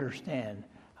them to understand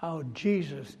how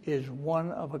Jesus is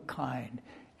one of a kind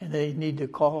and they need to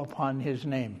call upon his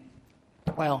name.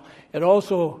 Well, it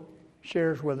also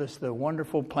shares with us the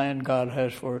wonderful plan God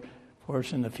has for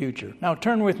us in the future. Now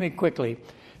turn with me quickly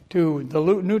to the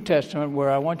New Testament, where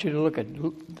I want you to look at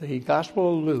the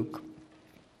Gospel of Luke.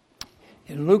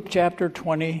 In Luke chapter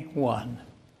 21,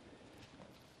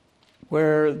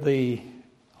 where the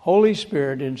Holy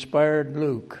Spirit inspired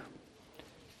Luke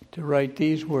to write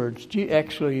these words.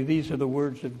 Actually, these are the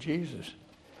words of Jesus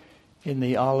in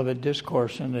the Olivet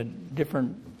Discourse in a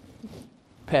different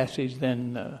passage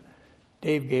than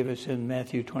Dave gave us in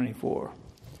Matthew 24.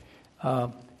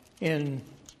 In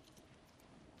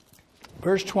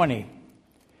verse 20,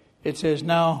 it says,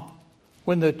 "Now,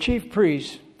 when the chief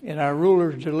priests and our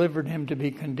rulers delivered him to be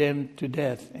condemned to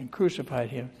death and crucified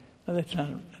him." No, that's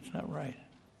not right.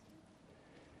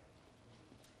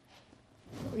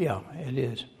 Yeah, it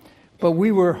is. "But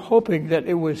we were hoping that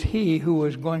it was he who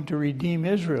was going to redeem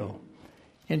Israel.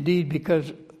 Indeed,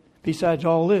 because besides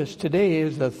all this, today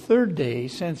is the third day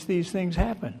since these things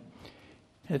happened."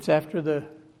 It's after the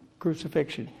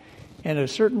crucifixion. "And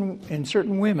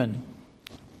certain women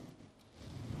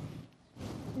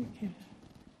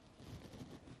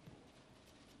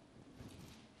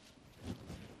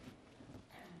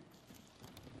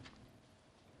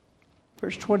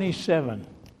Verse 27.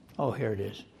 Oh, here it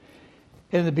is.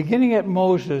 "In the beginning at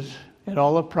Moses and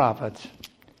all the prophets,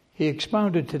 he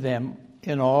expounded to them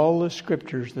in all the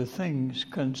scriptures the things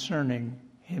concerning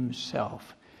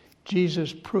himself."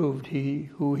 Jesus proved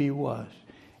who he was.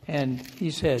 And he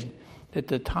said that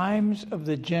the times of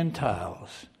the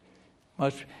Gentiles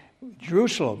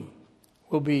Jerusalem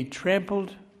will be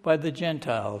trampled by the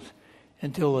Gentiles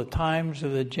until the times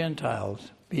of the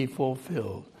Gentiles be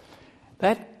fulfilled.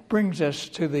 That brings us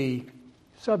to the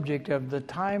subject of the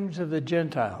times of the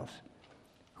Gentiles.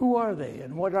 Who are they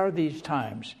and what are these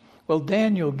times? Well,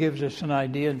 Daniel gives us an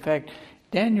idea. In fact,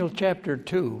 Daniel chapter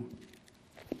 2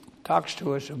 talks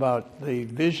to us about the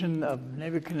vision of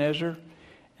Nebuchadnezzar.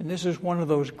 And this is one of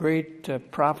those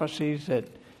great prophecies that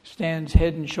stands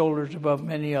head and shoulders above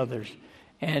many others.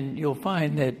 And you'll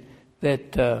find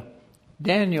that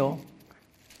Daniel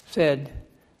said,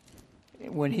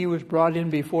 when he was brought in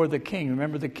before the king,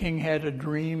 remember the king had a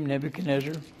dream,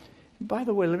 Nebuchadnezzar. By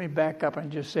the way, let me back up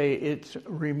and just say it's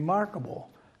remarkable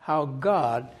how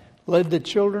God led the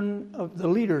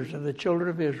leaders of the children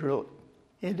of Israel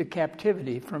into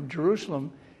captivity from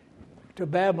Jerusalem to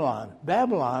Babylon.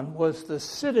 Babylon was the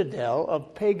citadel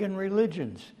of pagan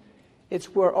religions.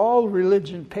 It's where all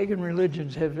pagan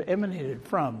religions have emanated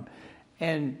from.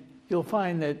 And you'll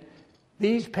find that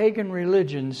these pagan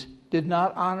religions did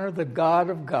not honor the God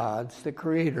of gods, the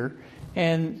Creator,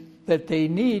 and that they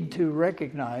need to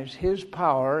recognize his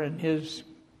power and his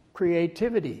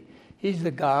creativity. He's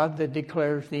the God that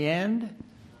declares the end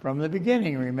from the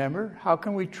beginning, remember? How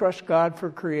can we trust God for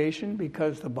creation?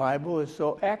 Because the Bible is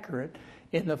so accurate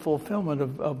in the fulfillment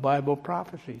of Bible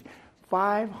prophecy.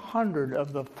 500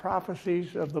 of the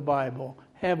prophecies of the Bible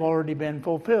have already been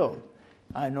fulfilled.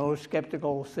 I know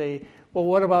skeptical will say, well,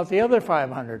 what about the other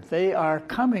 500? They are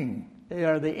coming. They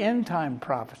are the end time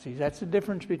prophecies. That's the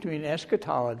difference between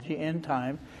eschatology, end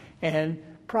time, and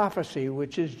prophecy,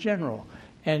 which is general.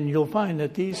 And you'll find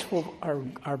that these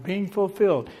are being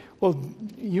fulfilled. Well,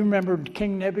 you remember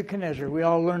King Nebuchadnezzar. We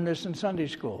all learned this in Sunday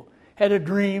school. had a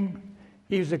dream.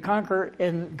 He was the conqueror,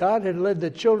 and God had led the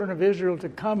children of Israel to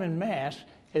come en masse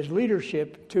as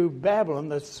leadership to Babylon,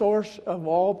 the source of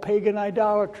all pagan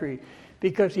idolatry,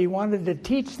 because he wanted to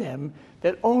teach them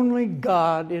that only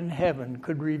God in heaven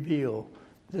could reveal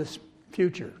this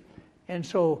future. And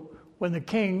so when the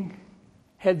king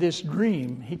had this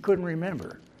dream, he couldn't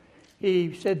remember.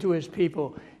 He said to his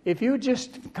people, if you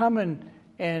just come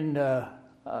and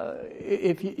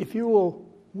if you will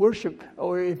worship,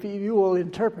 or if you will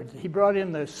interpret. He brought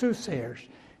in the soothsayers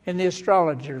and the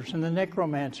astrologers and the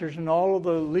necromancers and all of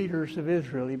the leaders of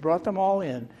Israel. He brought them all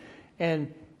in,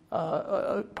 and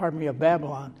of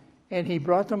Babylon. And he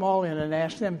brought them all in and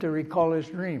asked them to recall his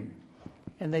dream.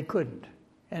 And they couldn't.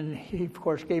 And he, of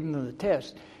course, gave them the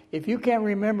test. If you can't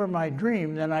remember my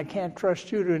dream, then I can't trust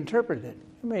you to interpret it.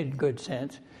 It made good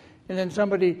sense. And then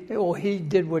he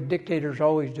did what dictators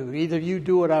always do. Either you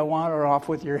do what I want or off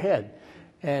with your head.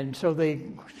 And so they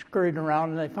scurried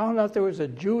around, and they found out there was a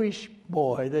Jewish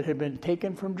boy that had been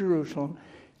taken from Jerusalem.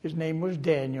 His name was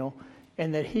Daniel,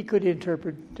 and that he could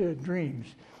interpret dreams.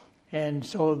 And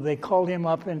so they called him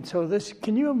up, and so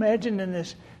can you imagine in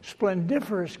this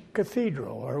splendiferous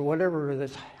cathedral, or whatever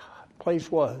this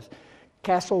place was,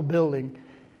 castle building,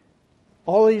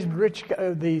 all these rich,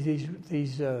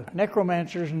 these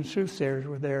necromancers and soothsayers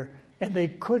were there, and they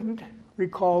couldn't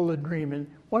recall the dream. And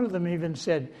one of them even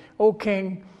said, "O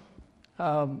king,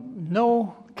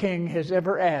 no king has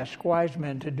ever asked wise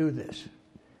men to do this."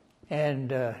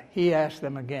 And he asked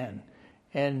them again.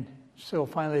 And so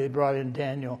finally they brought in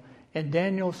Daniel. And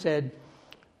Daniel said,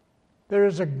 "There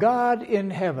is a God in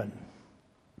heaven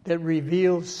that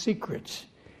reveals secrets."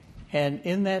 And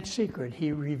in that secret,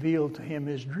 he revealed to him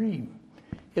his dream.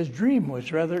 His dream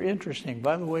was rather interesting.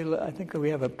 By the way, I think we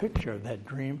have a picture of that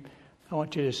dream. I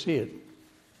want you to see it.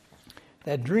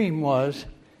 That dream was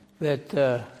that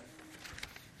there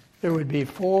would be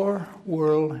 4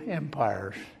 world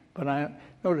empires. But I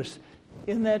notice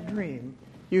in that dream,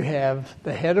 you have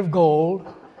the head of gold,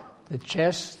 the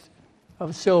chest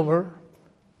of silver.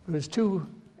 It was two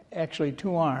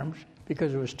arms,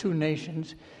 because it was 2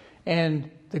 nations, and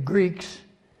the Greeks,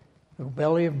 the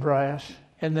belly of brass,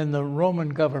 and then the Roman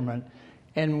government.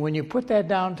 And when you put that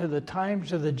down to the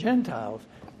times of the Gentiles,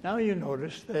 now you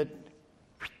notice that,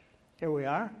 here we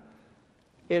are,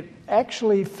 it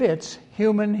actually fits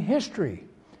human history.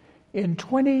 In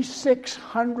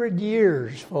 2,600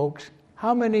 years, folks,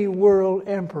 how many world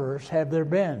emperors have there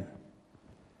been?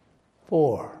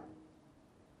 4.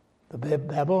 The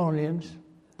Babylonians,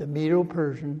 the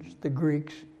Medo-Persians, the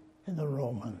Greeks, and the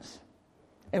Romans.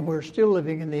 And we're still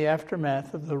living in the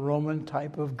aftermath of the Roman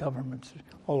type of governments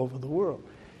all over the world.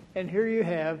 And here you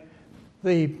have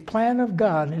the plan of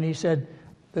God, and he said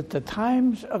that the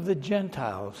times of the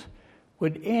Gentiles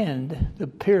would end the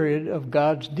period of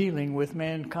God's dealing with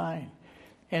mankind.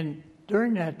 And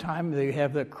during that time, they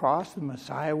have the cross, the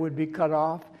Messiah would be cut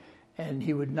off, and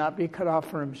he would not be cut off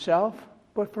for himself,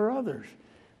 but for others,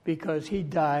 because he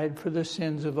died for the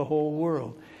sins of the whole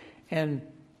world. And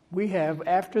we have,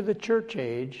 after the church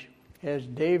age, as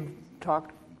Dave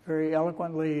talked very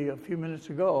eloquently a few minutes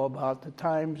ago about the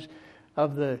times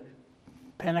of the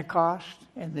Pentecost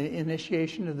and the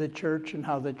initiation of the church, and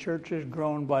how the church has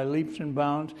grown by leaps and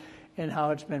bounds, and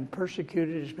how it's been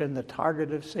persecuted, it's been the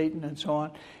target of Satan and so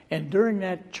on. And during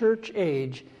that church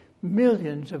age,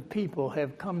 millions of people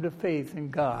have come to faith in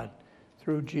God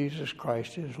through Jesus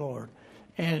Christ his Lord.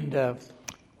 And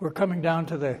we're coming down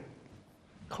to the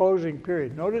closing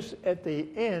period. Notice at the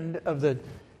end of the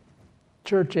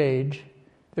church age,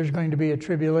 there's going to be a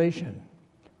tribulation.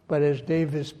 But as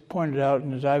Dave has pointed out,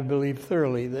 and as I believe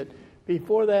thoroughly, that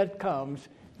before that comes,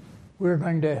 we're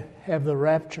going to have the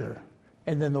rapture.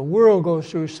 And then the world goes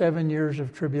through 7 years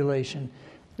of tribulation.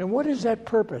 And what is that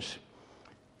purpose?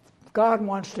 God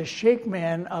wants to shake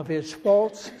man of his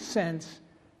false sense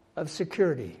of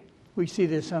security. We see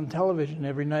this on television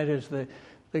every night as the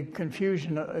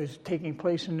confusion is taking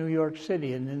place in New York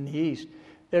City and in the East.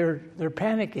 They're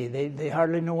panicky. They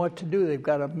hardly know what to do. They've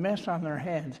got a mess on their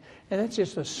hands. And that's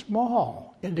just a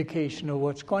small indication of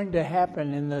what's going to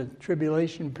happen in the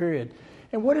tribulation period.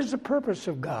 And what is the purpose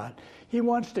of God? He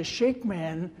wants to shake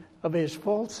man of his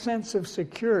false sense of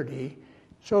security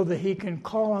so that he can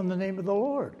call on the name of the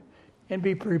Lord and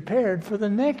be prepared for the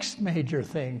next major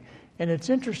thing. And it's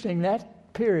interesting,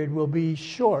 that period will be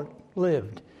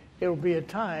short-lived. It will be a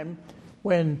time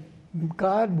when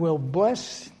God will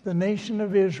bless the nation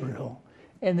of Israel,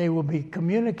 and they will be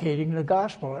communicating the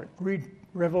gospel. Read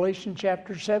Revelation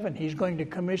chapter 7. He's going to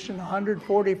commission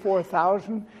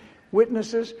 144,000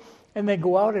 witnesses, and they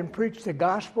go out and preach the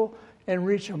gospel and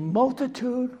reach a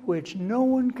multitude which no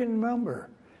one can number.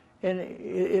 And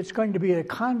it's going to be a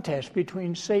contest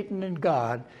between Satan and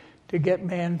God to get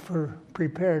man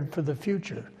prepared for the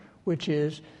future, which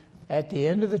is at the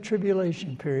end of the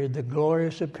tribulation period, the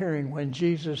glorious appearing when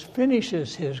Jesus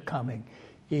finishes his coming.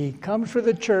 He comes for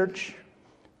the church,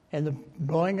 and the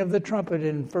blowing of the trumpet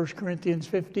in 1 Corinthians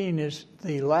 15 is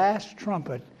the last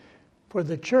trumpet for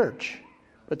the church.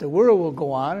 But the world will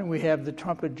go on, and we have the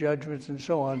trumpet judgments and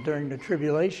so on during the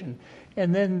tribulation.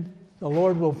 And then the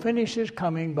Lord will finish his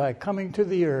coming by coming to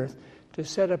the earth to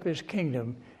set up his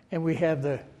kingdom. And we have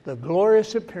the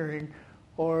glorious appearing,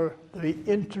 or the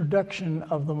introduction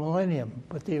of the millennium.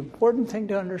 But the important thing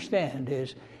to understand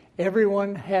is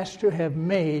everyone has to have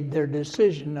made their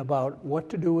decision about what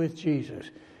to do with Jesus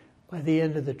by the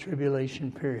end of the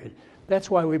tribulation period. That's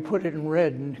why we put it in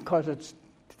red, and because it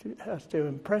has to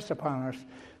impress upon us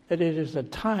that it is a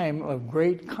time of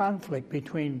great conflict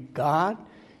between God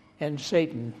and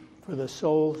Satan for the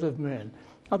souls of men.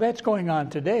 Now that's going on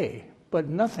today, but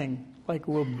nothing like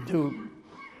we'll do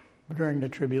during the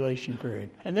tribulation period.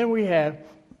 And then we have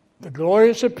the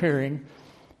glorious appearing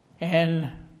and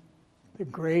the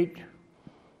great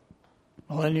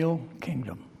millennial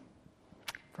kingdom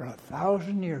for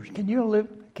 1,000 years. Can you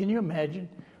imagine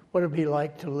what it'd be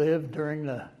like to live during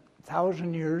the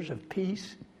 1,000 years of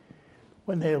peace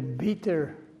when they'll beat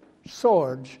their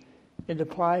swords into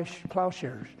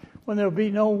plowshares, when there'll be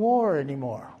no war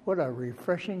anymore? What a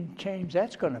refreshing change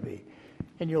that's going to be.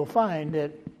 And you'll find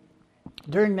that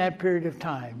during that period of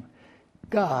time,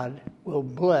 God will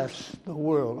bless the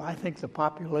world. I think the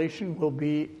population will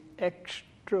be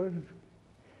extra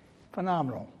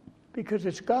phenomenal because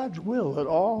it's God's will that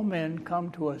all men come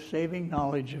to a saving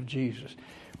knowledge of Jesus.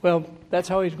 Well, that's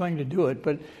how he's going to do it.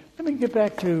 But let me get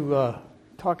back to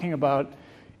talking about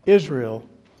Israel,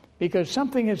 because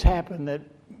something has happened that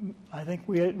I think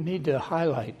we need to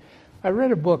highlight. I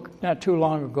read a book not too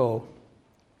long ago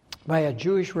by a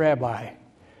Jewish rabbi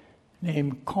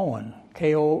named Cohen,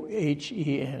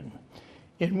 Kohen,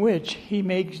 in which he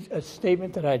makes a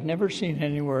statement that I'd never seen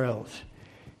anywhere else.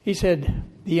 He said,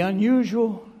 the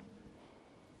unusual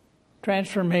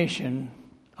transformation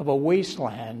of a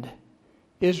wasteland,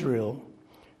 Israel,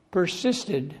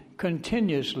 persisted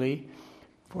continuously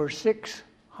for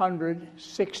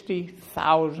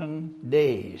 660,000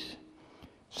 days,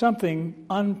 something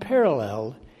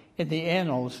unparalleled in the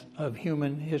annals of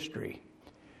human history.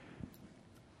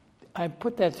 I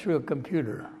put that through a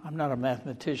computer. I'm not a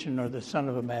mathematician or the son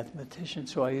of a mathematician,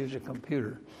 so I use a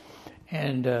computer.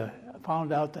 And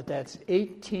found out that that's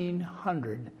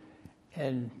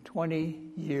 1,820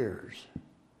 years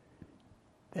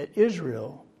that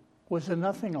Israel was a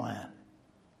nothing land.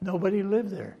 Nobody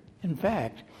lived there. In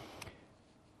fact,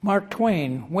 Mark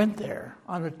Twain went there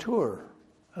on a tour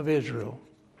of Israel.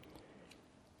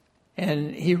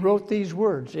 And he wrote these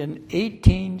words in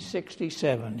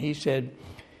 1867. He said,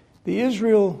 the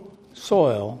Israel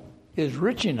soil is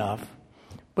rich enough,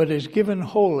 but is given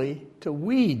wholly to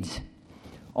weeds.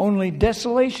 Only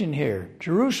desolation here.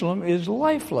 Jerusalem is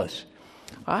lifeless.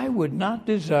 I would not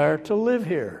desire to live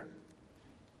here.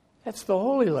 That's the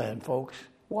Holy Land, folks.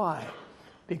 Why?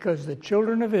 Because the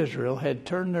children of Israel had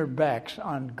turned their backs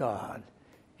on God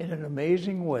in an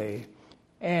amazing way,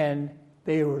 and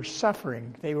they were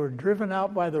suffering. They were driven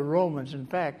out by the Romans. In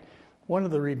fact, one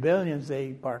of the rebellions,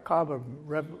 the Bar Kokhba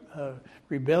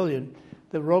rebellion,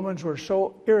 the Romans were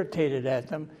so irritated at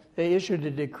them, they issued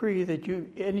a decree that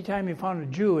anytime you found a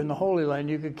Jew in the Holy Land,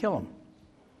 you could kill him.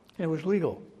 And it was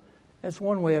legal. That's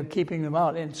one way of keeping them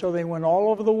out. And so they went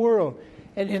all over the world.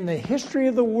 And in the history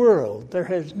of the world, there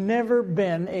has never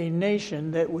been a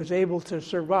nation that was able to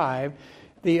survive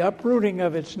the uprooting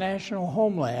of its national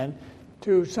homeland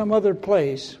to some other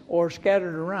place or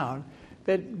scattered around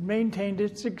that maintained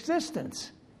its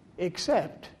existence,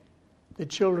 except the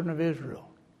children of Israel.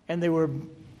 And they were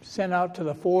sent out to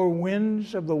the four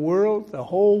winds of the world, the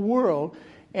whole world,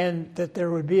 and that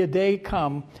there would be a day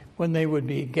come when they would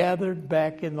be gathered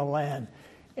back in the land.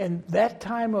 And that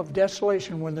time of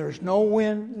desolation, when there's no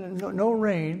wind, no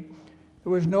rain,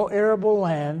 there was no arable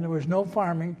land, there was no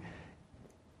farming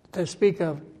to speak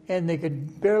of, and they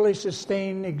could barely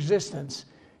sustain existence.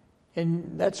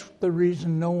 And that's the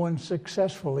reason no one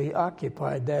successfully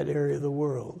occupied that area of the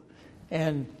world.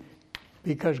 And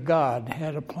because God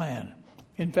had a plan.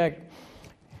 In fact,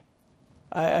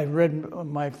 I read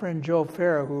my friend Joe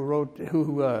Farah,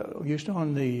 who used to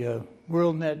own the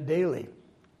WorldNet Daily.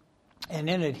 And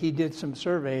in it, he did some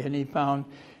survey, and he found,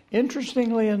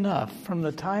 interestingly enough, from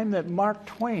the time that Mark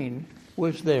Twain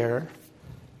was there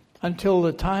until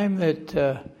the time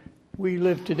that we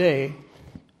live today,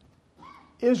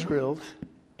 Israel's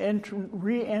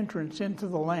re-entrance into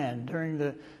the land during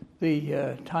the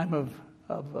the time of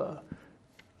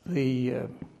the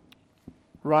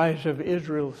rise of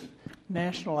Israel's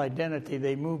national identity,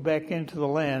 they moved back into the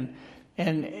land.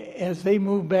 And as they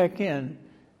moved back in,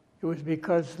 it was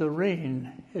because the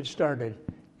rain had started.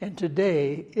 And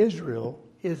today, Israel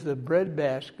is the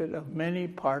breadbasket of many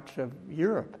parts of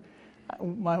Europe.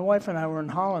 My wife and I were in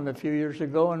Holland a few years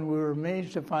ago, and we were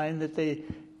amazed to find that the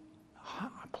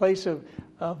place of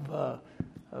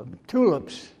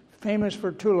tulips, famous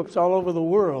for tulips all over the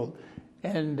world,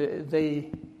 and they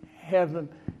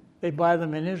buy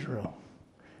them in Israel.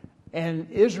 And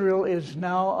Israel is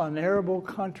now an arable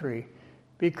country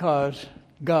because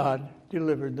God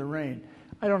delivered the rain.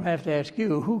 I don't have to ask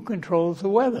you, who controls the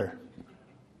weather?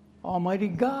 Almighty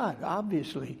God,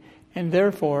 obviously. And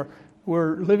therefore,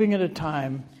 we're living at a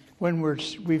time when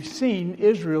we've seen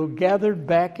Israel gathered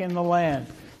back in the land.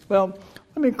 Well,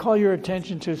 let me call your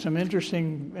attention to some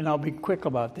interesting, and I'll be quick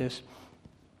about this.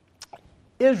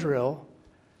 Israel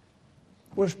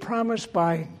was promised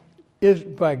by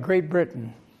Great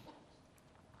Britain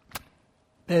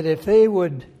that if they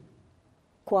would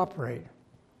cooperate,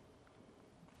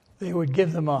 they would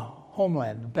give them a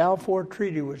homeland. The Balfour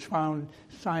Treaty was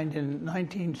signed in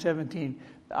 1917.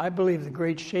 I believe the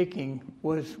great shaking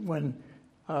was when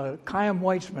Chaim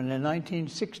Weizmann in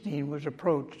 1916 was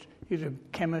approached. He's a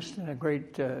chemist and a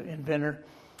great inventor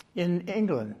in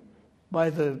England by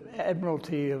the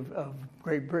Admiralty of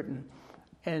Great Britain.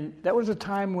 And that was a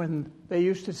time when they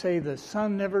used to say the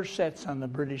sun never sets on the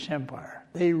British Empire.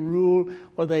 They ruled,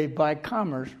 or they, by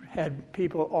commerce, had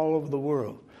people all over the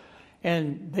world.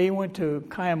 And they went to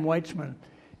Chaim Weizmann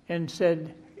and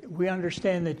said, we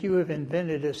understand that you have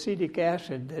invented acetic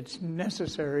acid that's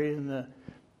necessary in the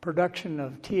production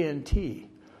of TNT.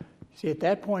 See, at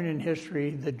that point in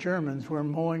history, the Germans were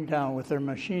mowing down with their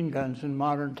machine guns and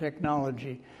modern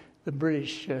technology the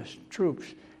British troops.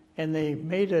 And they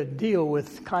made a deal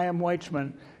with Chaim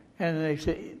Weizmann, and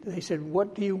they said,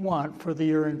 what do you want for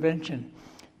your invention?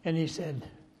 And he said,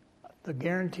 the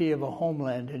guarantee of a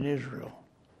homeland in Israel.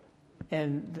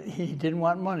 And he didn't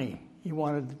want money. He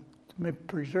wanted to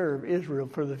preserve Israel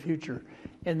for the future.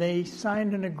 And they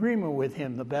signed an agreement with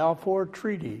him, the Balfour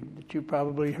Treaty, that you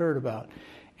probably heard about.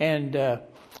 And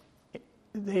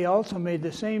they also made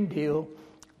the same deal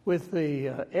with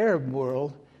the Arab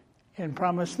world and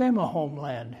promised them a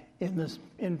homeland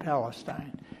in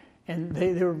Palestine. And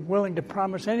they were willing to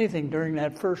promise anything during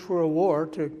that First World War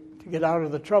to get out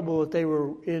of the trouble that they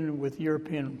were in with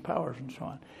European powers and so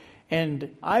on.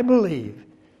 And I believe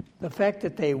the fact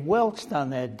that they welched on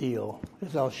that deal,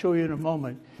 as I'll show you in a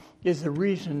moment, is the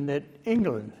reason that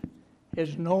England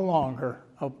is no longer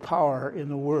a power in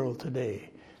the world today.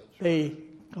 They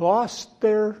lost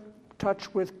their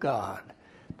touch with God.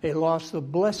 They lost the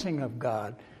blessing of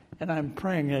God. And I'm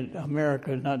praying that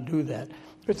America not do that.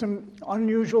 But some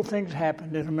unusual things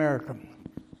happened in America.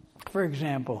 For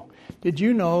example, did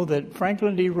you know that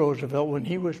Franklin D. Roosevelt, when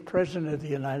he was president of the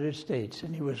United States,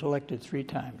 and he was elected 3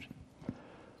 times,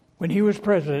 when he was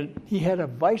president, he had a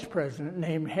vice president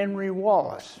named Henry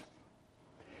Wallace.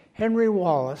 Henry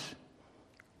Wallace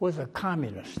was a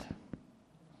communist.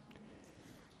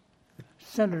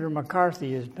 Senator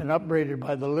McCarthy has been upbraided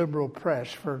by the liberal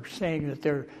press for saying that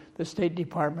the State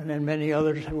Department and many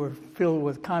others were filled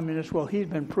with communists. Well, he's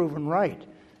been proven right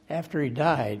after he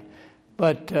died.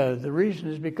 But the reason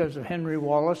is because of Henry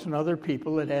Wallace and other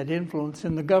people that had influence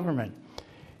in the government.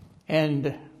 And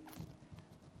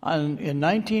in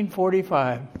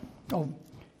 1945,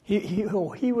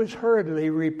 he was hurriedly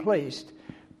replaced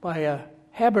by a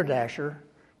haberdasher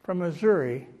from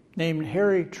Missouri named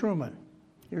Harry Truman.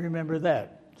 You remember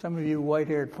that? Some of you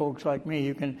white-haired folks like me,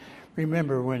 you can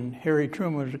remember when Harry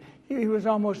Truman he was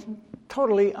almost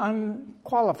totally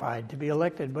unqualified to be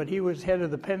elected, but he was head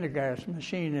of the Pendergast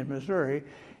machine in Missouri,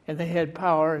 and they had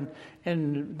power,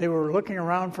 and they were looking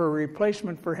around for a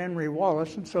replacement for Henry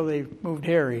Wallace, and so they moved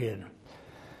Harry in.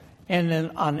 And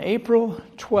then on April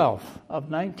 12th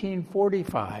of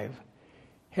 1945,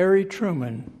 Harry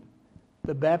Truman,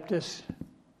 the Baptist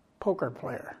poker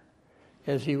player,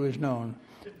 as he was known,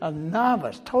 a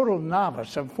novice, total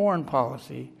novice of foreign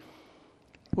policy,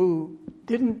 who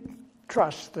didn't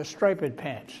trust the striped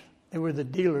pants. They were the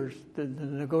dealers, the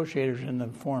negotiators in the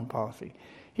foreign policy.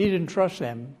 He didn't trust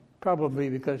them, probably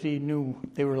because he knew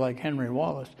they were like Henry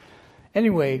Wallace.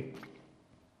 Anyway,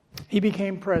 he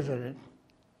became president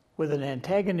with an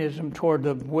antagonism toward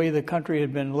the way the country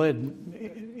had been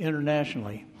led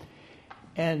internationally,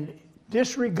 and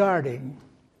disregarding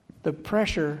the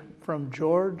pressure from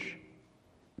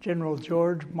General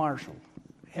George Marshall,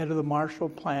 head of the Marshall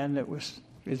Plan that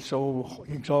is so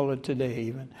exalted today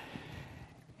even.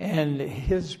 and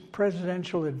his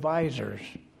presidential advisors,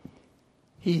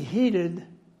 he heeded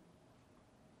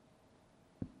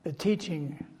the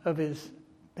teaching of his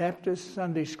Baptist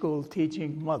Sunday school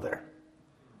teaching mother,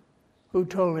 who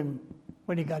told him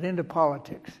when he got into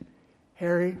politics,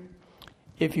 Harry,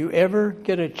 if you ever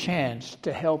get a chance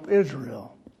to help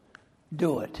Israel,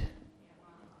 do it.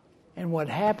 And what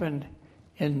happened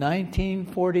in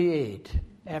 1948,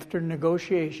 after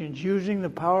negotiations, using the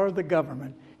power of the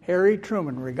government, Harry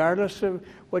Truman, regardless of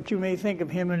what you may think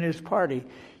of him and his party,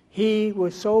 he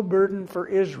was so burdened for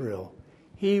Israel,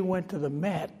 he went to the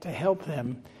mat to help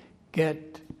them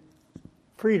get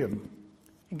freedom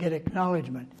and get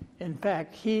acknowledgement. In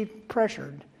fact, he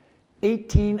pressured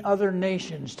 18 other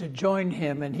nations to join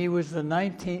him, and he was the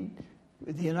 19th.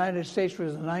 The United States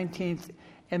was the 19th,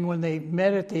 and when they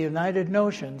met at the United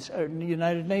Nations,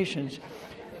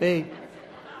 they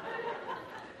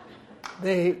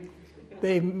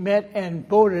met and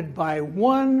voted by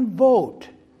one vote,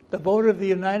 the vote of the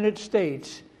United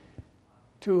States,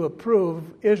 to approve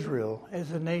Israel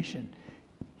as a nation.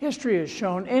 History has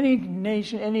shown any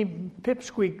nation, any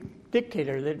pipsqueak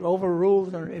dictator that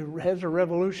overrules or has a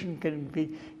revolution can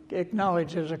be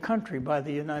acknowledged as a country by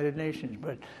the United Nations,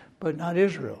 but not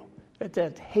Israel.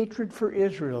 That hatred for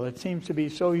Israel, it seems to be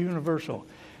so universal.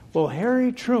 Well,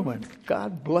 Harry Truman,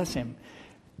 God bless him,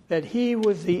 that he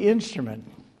was the instrument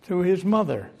through his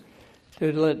mother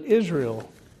to let Israel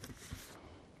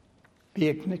be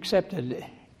accepted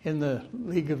in the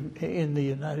in the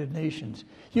United Nations.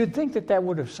 You'd think that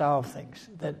would have solved things.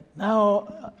 That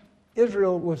now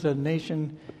Israel was a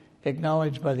nation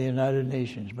acknowledged by the United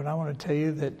Nations. But I want to tell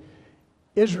you that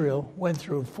Israel went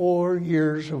through 4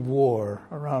 years of war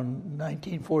around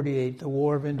 1948, the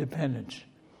War of Independence.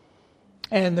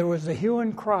 And there was a hue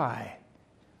and cry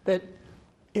that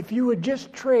if you would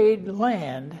just trade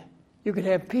land, you could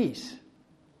have peace.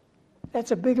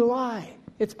 That's a big lie.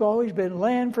 It's always been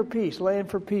land for peace, land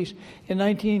for peace. In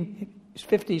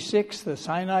 1956, the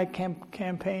Sinai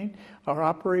campaign, our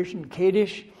Operation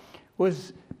Kadesh,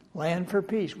 was land for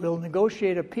peace. We'll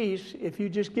negotiate a peace if you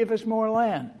just give us more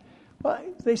land. Well,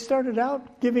 they started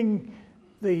out giving,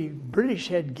 the British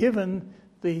had given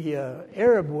the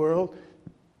Arab world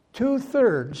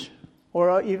 2/3,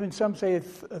 or even some say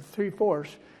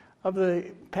 3/4, of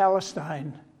the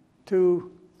Palestine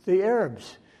to the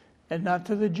Arabs and not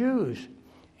to the Jews.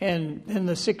 And in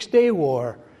the 6-Day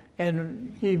War,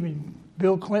 and even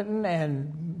Bill Clinton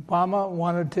and Obama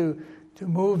wanted to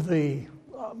move the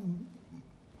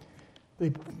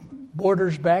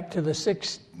borders back to the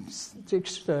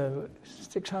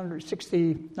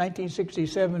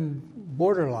 1967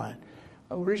 borderline.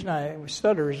 The reason I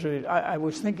stutter is I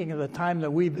was thinking of the time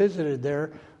that we visited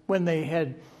there when they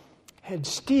had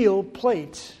steel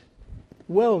plates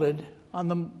welded on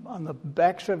the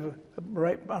backs of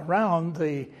right around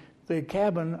the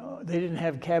cabin. They didn't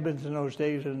have cabins in those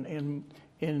days in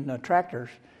tractors,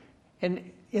 and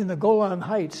in the Golan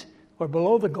Heights or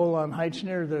below the Golan Heights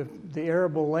near the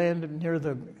arable land near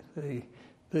the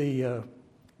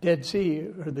Dead Sea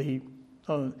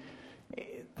or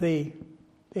they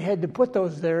had to put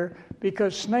those there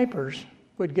because snipers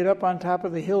would get up on top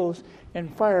of the hills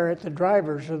and fire at the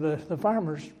drivers of the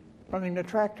farmers running the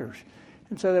tractors.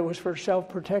 And so that was for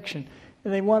self-protection.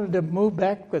 And they wanted to move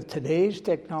back with today's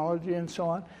technology and so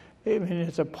on. I mean,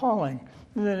 it's appalling.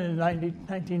 And then in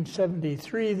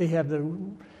 1973, they have the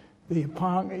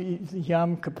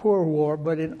Yom Kippur War,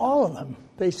 but in all of them,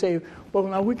 they say, well,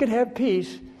 now we could have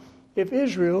peace if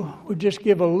Israel would just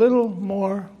give a little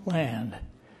more land.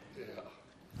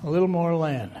 A little more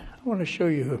land. I want to show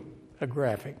you a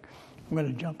graphic. I'm going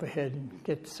to jump ahead and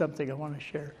get something I want to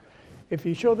share. If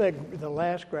you show the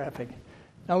last graphic,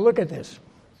 now look at this.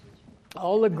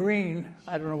 All the green,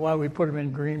 I don't know why we put them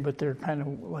in green, but they're kind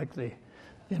of like the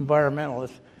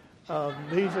environmentalists.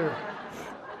 These are...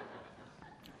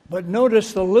 But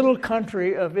notice the little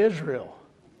country of Israel.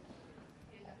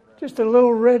 Just a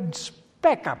little red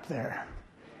speck up there.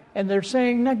 And they're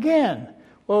saying again,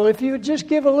 well, if you just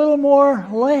give a little more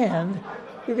land,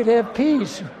 you could have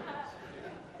peace.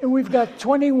 And we've got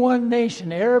 21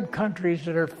 Arab countries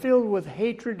that are filled with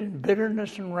hatred and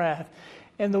bitterness and wrath.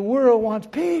 And the world wants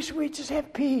peace. We just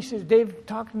have peace. As Dave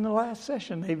talked in the last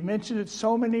session, they've mentioned it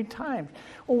so many times.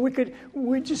 Well,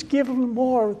 we just give them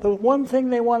more. The one thing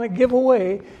they want to give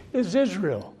away is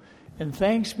Israel. And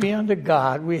thanks be unto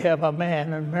God, we have a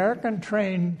man, an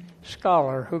American-trained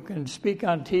scholar who can speak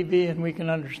on TV and we can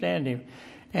understand him.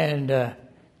 And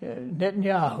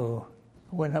Netanyahu,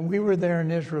 when we were there in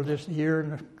Israel just a year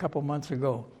and a couple months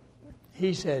ago,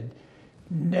 he said,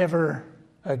 never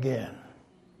again.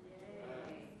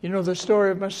 You know the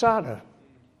story of Masada.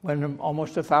 when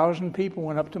almost 1,000 people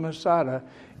went up to Masada,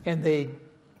 and they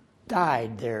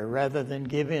died there rather than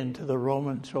give in to the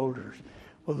Roman soldiers.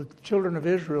 Well, the children of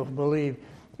Israel believe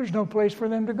there's no place for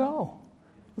them to go.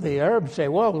 The Arabs say,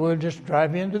 well, we'll just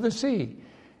drive into the sea.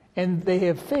 And they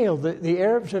have failed. The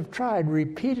Arabs have tried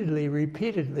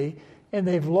repeatedly, and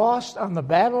they've lost on the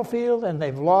battlefield and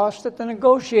they've lost at the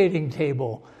negotiating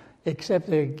table, except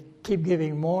they keep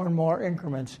giving more and more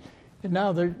increments. And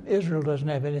now Israel doesn't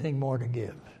have anything more to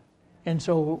give. And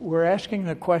so we're asking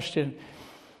the question,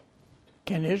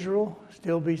 can Israel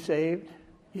still be saved?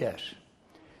 Yes.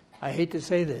 I hate to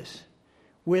say this,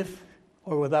 with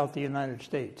or without the United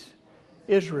States,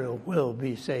 Israel will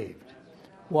be saved.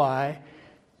 Why?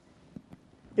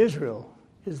 Israel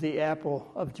is the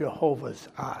apple of Jehovah's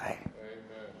eye.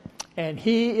 Amen. And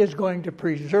he is going to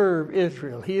preserve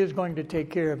Israel. He is going to take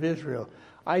care of Israel.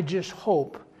 I just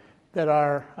hope that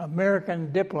our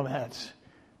American diplomats,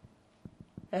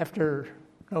 after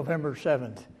November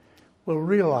 7th, will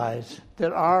realize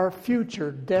that our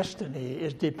future destiny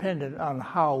is dependent on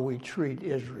how we treat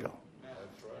Israel.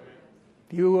 That's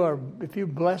right. If you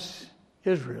bless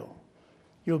Israel,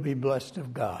 you'll be blessed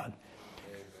of God.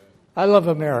 Amen. I love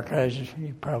America, as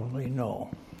you probably know.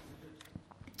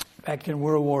 Back in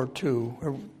World War II,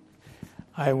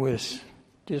 I was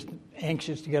just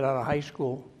anxious to get out of high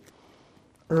school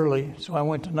early, so I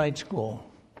went to night school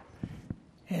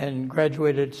and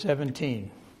graduated at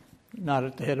 17. Not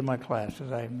at the head of my class,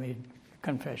 as I made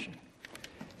confession.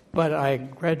 But I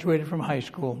graduated from high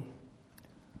school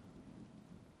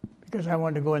because I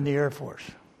wanted to go in the Air Force.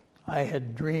 I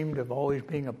had dreamed of always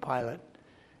being a pilot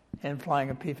and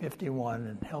flying a P-51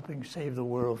 and helping save the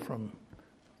world from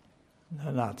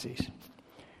the Nazis.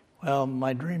 Well,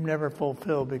 my dream never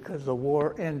fulfilled because the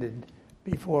war ended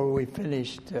before we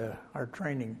finished our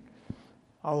training.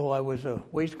 Although I was a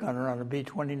waist gunner on a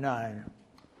B-29,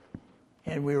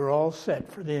 and we were all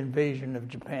set for the invasion of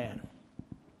Japan.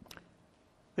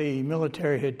 The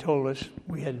military had told us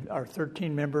we had our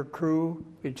 13-member crew,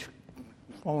 which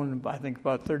flown, I think,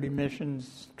 about 30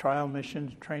 missions, trial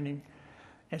missions, training,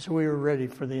 and so we were ready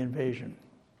for the invasion.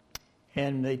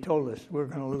 And they told us we're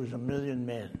going to lose 1 million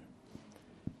men.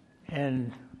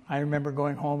 And I remember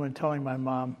going home and telling my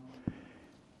mom,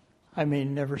 I may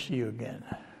never see you again,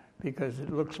 because it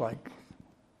looks like,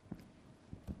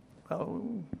 well,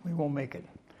 we won't make it.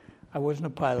 I wasn't a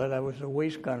pilot. I was a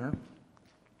waist gunner.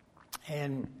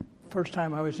 And first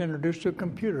time I was introduced to a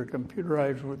computer,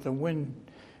 computerized with the wind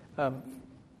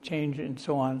change and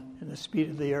so on, and the speed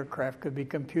of the aircraft could be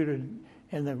computed,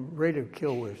 and the rate of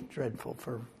kill was dreadful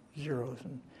for Zeros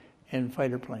and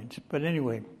fighter planes. But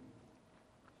anyway,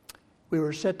 we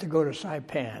were set to go to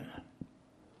Saipan,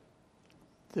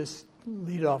 this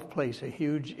lead-off place, a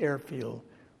huge airfield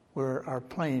where our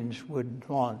planes would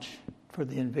launch for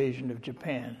the invasion of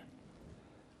Japan.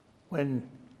 When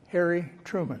Harry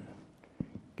Truman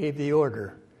gave the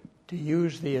order to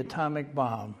use the atomic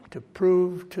bomb to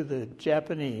prove to the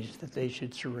Japanese that they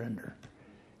should surrender.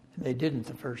 And they didn't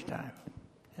the first time.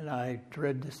 And I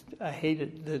dread this. I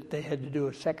hated that they had to do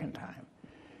a second time.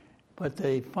 But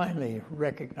they finally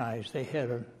recognized they had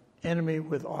an enemy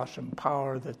with awesome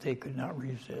power that they could not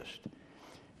resist.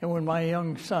 And when my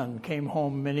young son came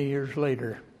home many years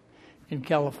later in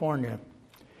California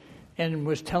and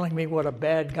was telling me what a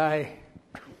bad guy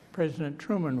President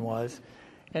Truman was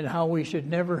and how we should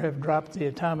never have dropped the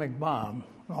atomic bomb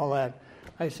and all that,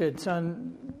 I said,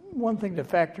 son, one thing to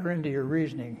factor into your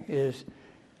reasoning is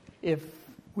if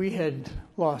we had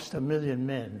lost 1 million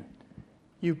men,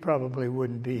 you probably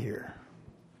wouldn't be here.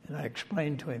 And I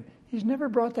explained to him, he's never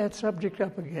brought that subject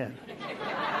up again.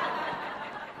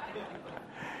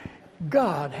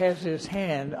 God has his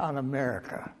hand on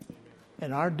America,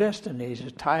 and our destinies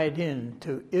is tied in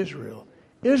to Israel.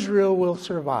 Israel will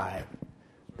survive.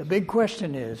 The big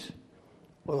question is,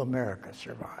 will America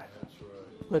survive? That's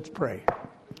right. Let's pray.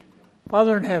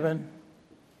 Father in heaven,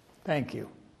 thank you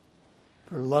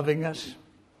for loving us.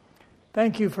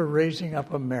 Thank you for raising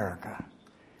up America.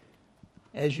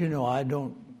 As you know, I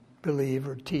don't believe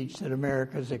or teach that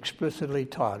America is explicitly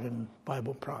taught in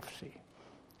Bible prophecy.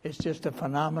 It's just a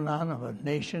phenomenon of a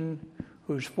nation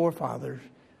whose forefathers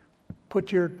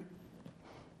put your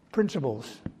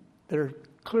principles that are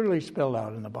clearly spelled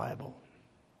out in the Bible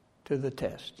to the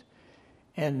test.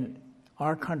 And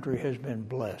our country has been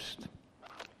blessed.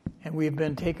 And we've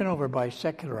been taken over by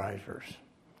secularizers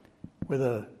with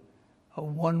a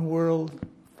one-world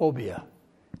phobia.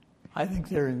 I think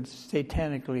they're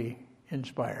satanically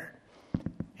inspired.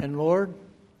 And Lord,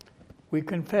 we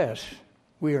confess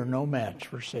we are no match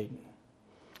for Satan.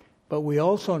 But we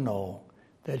also know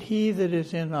that he that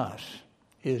is in us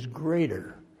is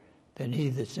greater than he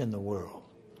that's in the world.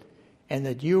 And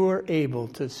that you are able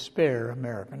to spare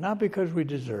America, not because we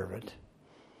deserve it,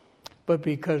 but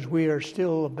because we are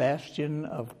still a bastion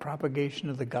of propagation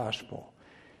of the gospel.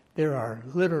 There are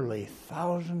literally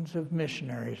thousands of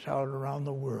missionaries out around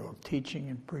the world teaching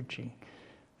and preaching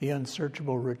the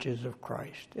unsearchable riches of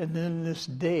Christ. And in this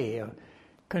day of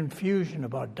confusion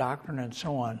about doctrine and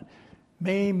so on,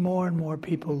 may more and more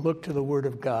people look to the Word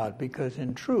of God, because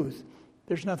in truth,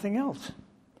 there's nothing else.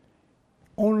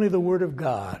 Only the Word of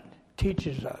God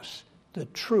teaches us the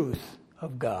truth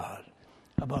of God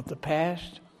about the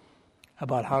past,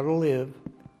 about how to live,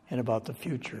 and about the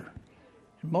future.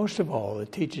 And most of all,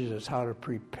 it teaches us how to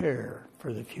prepare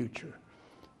for the future.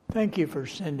 Thank you for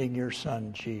sending your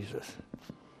Son, Jesus,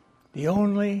 the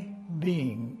only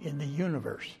being in the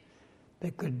universe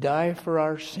that could die for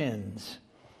our sins,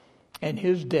 and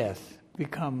his death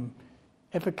become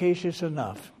efficacious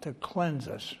enough to cleanse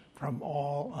us from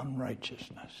all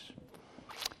unrighteousness.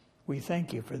 We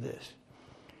thank you for this.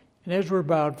 And as we're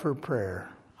bowed for prayer,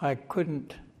 I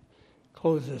couldn't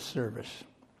close this service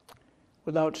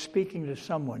without speaking to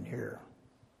someone here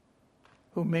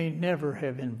who may never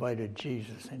have invited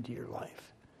Jesus into your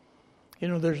life. You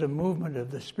know, there's a movement of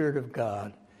the Spirit of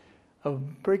God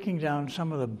of breaking down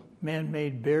some of the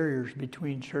man-made barriers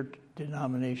between church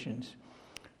denominations.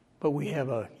 But we have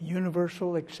a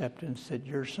universal acceptance that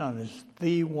your Son is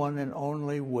the one and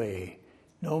only way.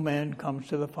 No man comes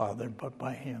to the Father but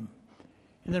by him.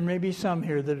 And there may be some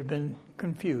here that have been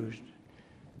confused,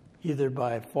 either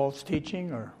by false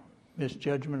teaching or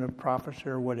misjudgment of prophecy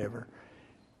or whatever.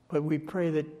 But we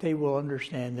pray that they will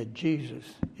understand that Jesus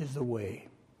is the way,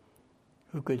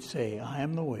 who could say, I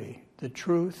am the way, the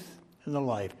truth, and the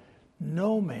life.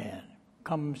 No man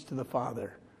comes to the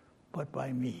Father but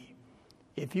by me.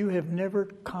 If you have never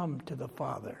come to the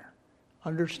Father,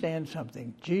 understand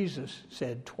something. Jesus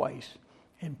said twice,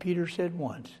 and Peter said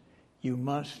once, you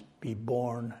must be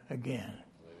born again. Amen.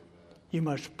 You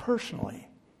must personally.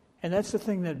 And that's the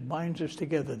thing that binds us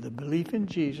together, the belief in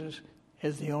Jesus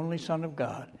as the only Son of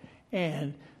God,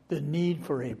 and the need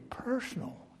for a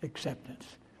personal acceptance.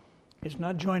 It's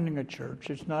not joining a church.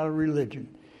 It's not a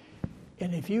religion.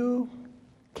 And if you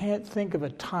can't think of a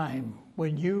time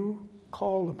when you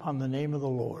called upon the name of the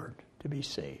Lord to be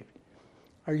saved,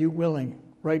 are you willing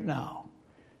right now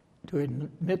to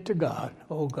admit to God,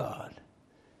 oh God,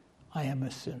 I am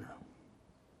a sinner.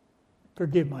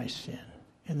 Forgive my sin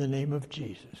in the name of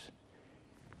Jesus.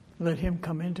 Let him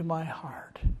come into my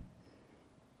heart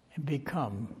and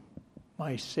become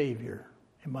my Savior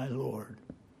and my Lord.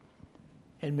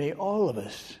 And may all of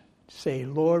us say,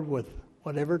 Lord, with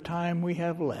whatever time we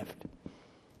have left,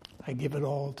 I give it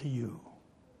all to you.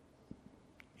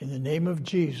 In the name of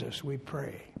Jesus we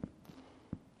pray.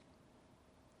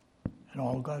 And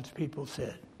all God's people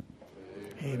said,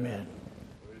 Amen.